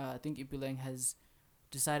 I think Ipilang has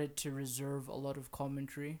decided to reserve a lot of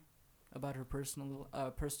commentary about her personal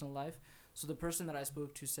life. So the person that I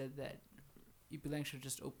spoke to said that Ipilang should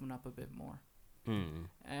just open up a bit more.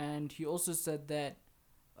 And he also said that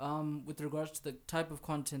with regards to the type of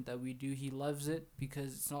content that we do, he loves it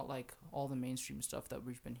because it's not like all the mainstream stuff that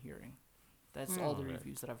we've been hearing. That's all the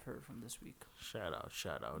reviews that I've heard from this week. Shout out.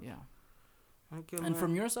 Yeah. Okay, And man.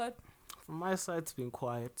 from your side? From my side, it's been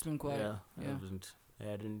quiet. It's been quiet. I haven't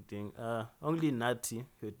had anything. Only Natty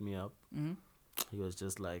hit me up. Mm-hmm. He was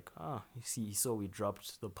just like, he saw we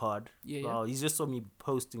dropped the pod. Yeah. Oh, he just saw me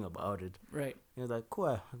posting about it. Right. He was like,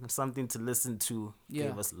 cool, something to listen to. Yeah.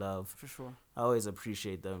 Gave us love. For sure. I always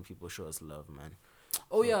appreciate that when people show us love, man.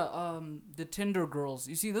 Oh, yeah, the Tinder girls.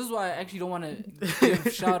 You see, this is why I actually don't want to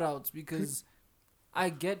give shout-outs, because I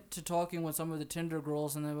get to talking with some of the Tinder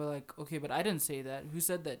girls, and they were like, okay, but I didn't say that. Who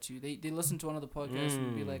said that to you? They listen to one of the podcasts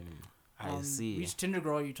and be like, I see. Which Tinder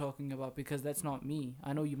girl are you talking about? Because that's not me.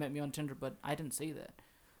 I know you met me on Tinder, but I didn't say that.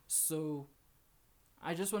 So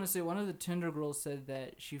I just want to say one of the Tinder girls said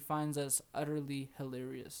that she finds us utterly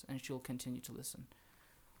hilarious and she'll continue to listen.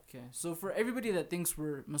 Okay, so for everybody that thinks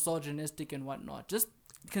we're misogynistic and whatnot, just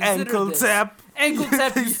consider Ankle this. tap. Ankle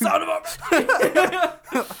tap, you son of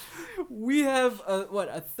a... We have a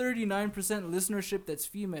 39% listenership that's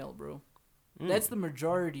female, bro. That's the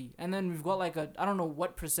majority. And then we've got like I don't know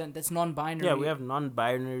what percent that's non-binary. Yeah, we have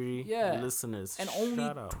non-binary listeners. And only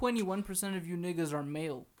 21% of you niggas are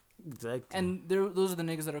male. Exactly. And those are the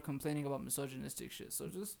niggas that are complaining about misogynistic shit. So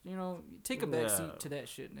just, take a back seat to that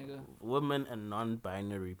shit, nigga. Women and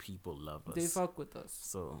non-binary people love us. They fuck with us.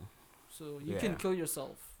 So you can kill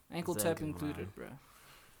yourself. Ankle tap included, bruh.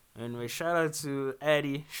 Anyway, shout out to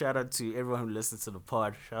Addie. Shout out to everyone who listens to the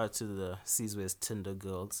pod. Shout out to the Seasway's Tinder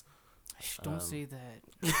girls. Don't say that.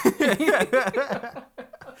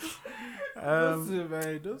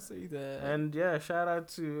 Don't say that. And yeah, shout out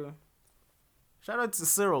to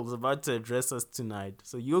Cyril's about to address us tonight.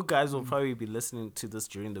 So you guys will probably be listening to this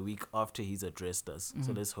during the week after he's addressed us.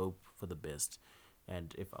 So let's hope for the best.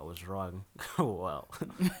 And if I was wrong, well.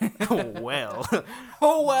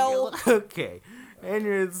 Oh well. Okay.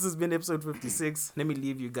 Anyway, this has been episode 56. Let me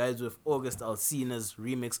leave you guys with August Alsina's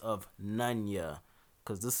remix of Nanya,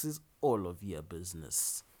 because this is all of your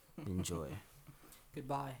business. Enjoy.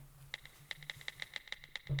 Goodbye.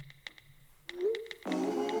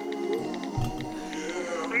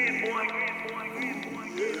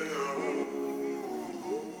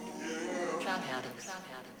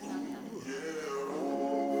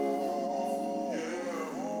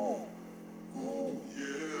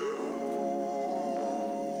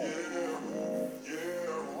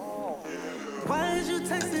 Why is you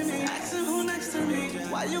texting me? Asking who next to me?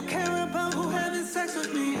 Why you care about who having sex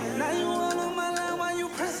with me? Now you all on my line, why you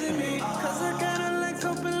pressing me? Cause I got her legs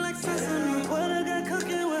open like sesame. What I got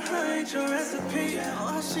cooking with her ain't your recipe.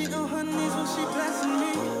 Oh, she on her knees when she blessing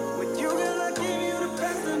me. With you, girl, I gave you the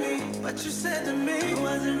best of me. But you said to me, you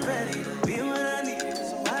wasn't ready to be what I needed.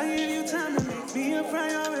 So I gave you time to make me a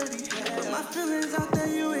priority. But my feelings out there,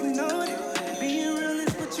 you ignored it. Being real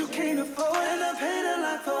is what you can't afford, and I paid a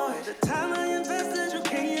lot for it. The time I invested, you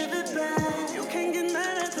can't give it back. You can't get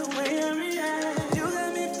mad at the way I react. You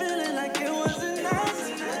got me feeling like it wasn't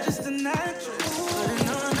nice, just an actress putting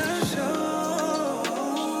on a show.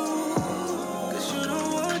 Cause you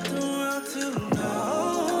don't want the world to know.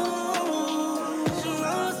 You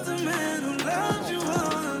lost a man who loved you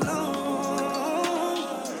all alone.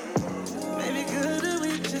 Maybe could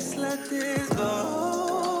we just let this go?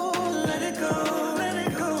 Let it go, let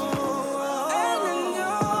it go. And in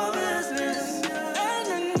your business, and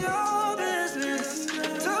in your business.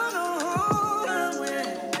 Don't hold away.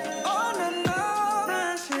 Oh, no, no,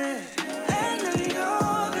 that shit. And in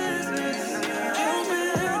your business, and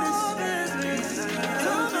in this business.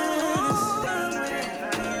 Don't hold away.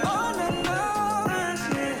 Oh, no, no, that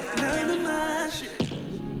shit. None of my shit.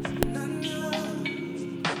 None of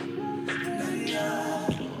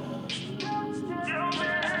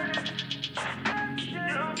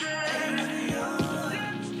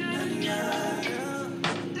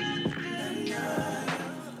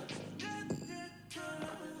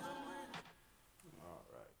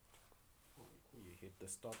You hit the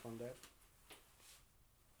stop on that.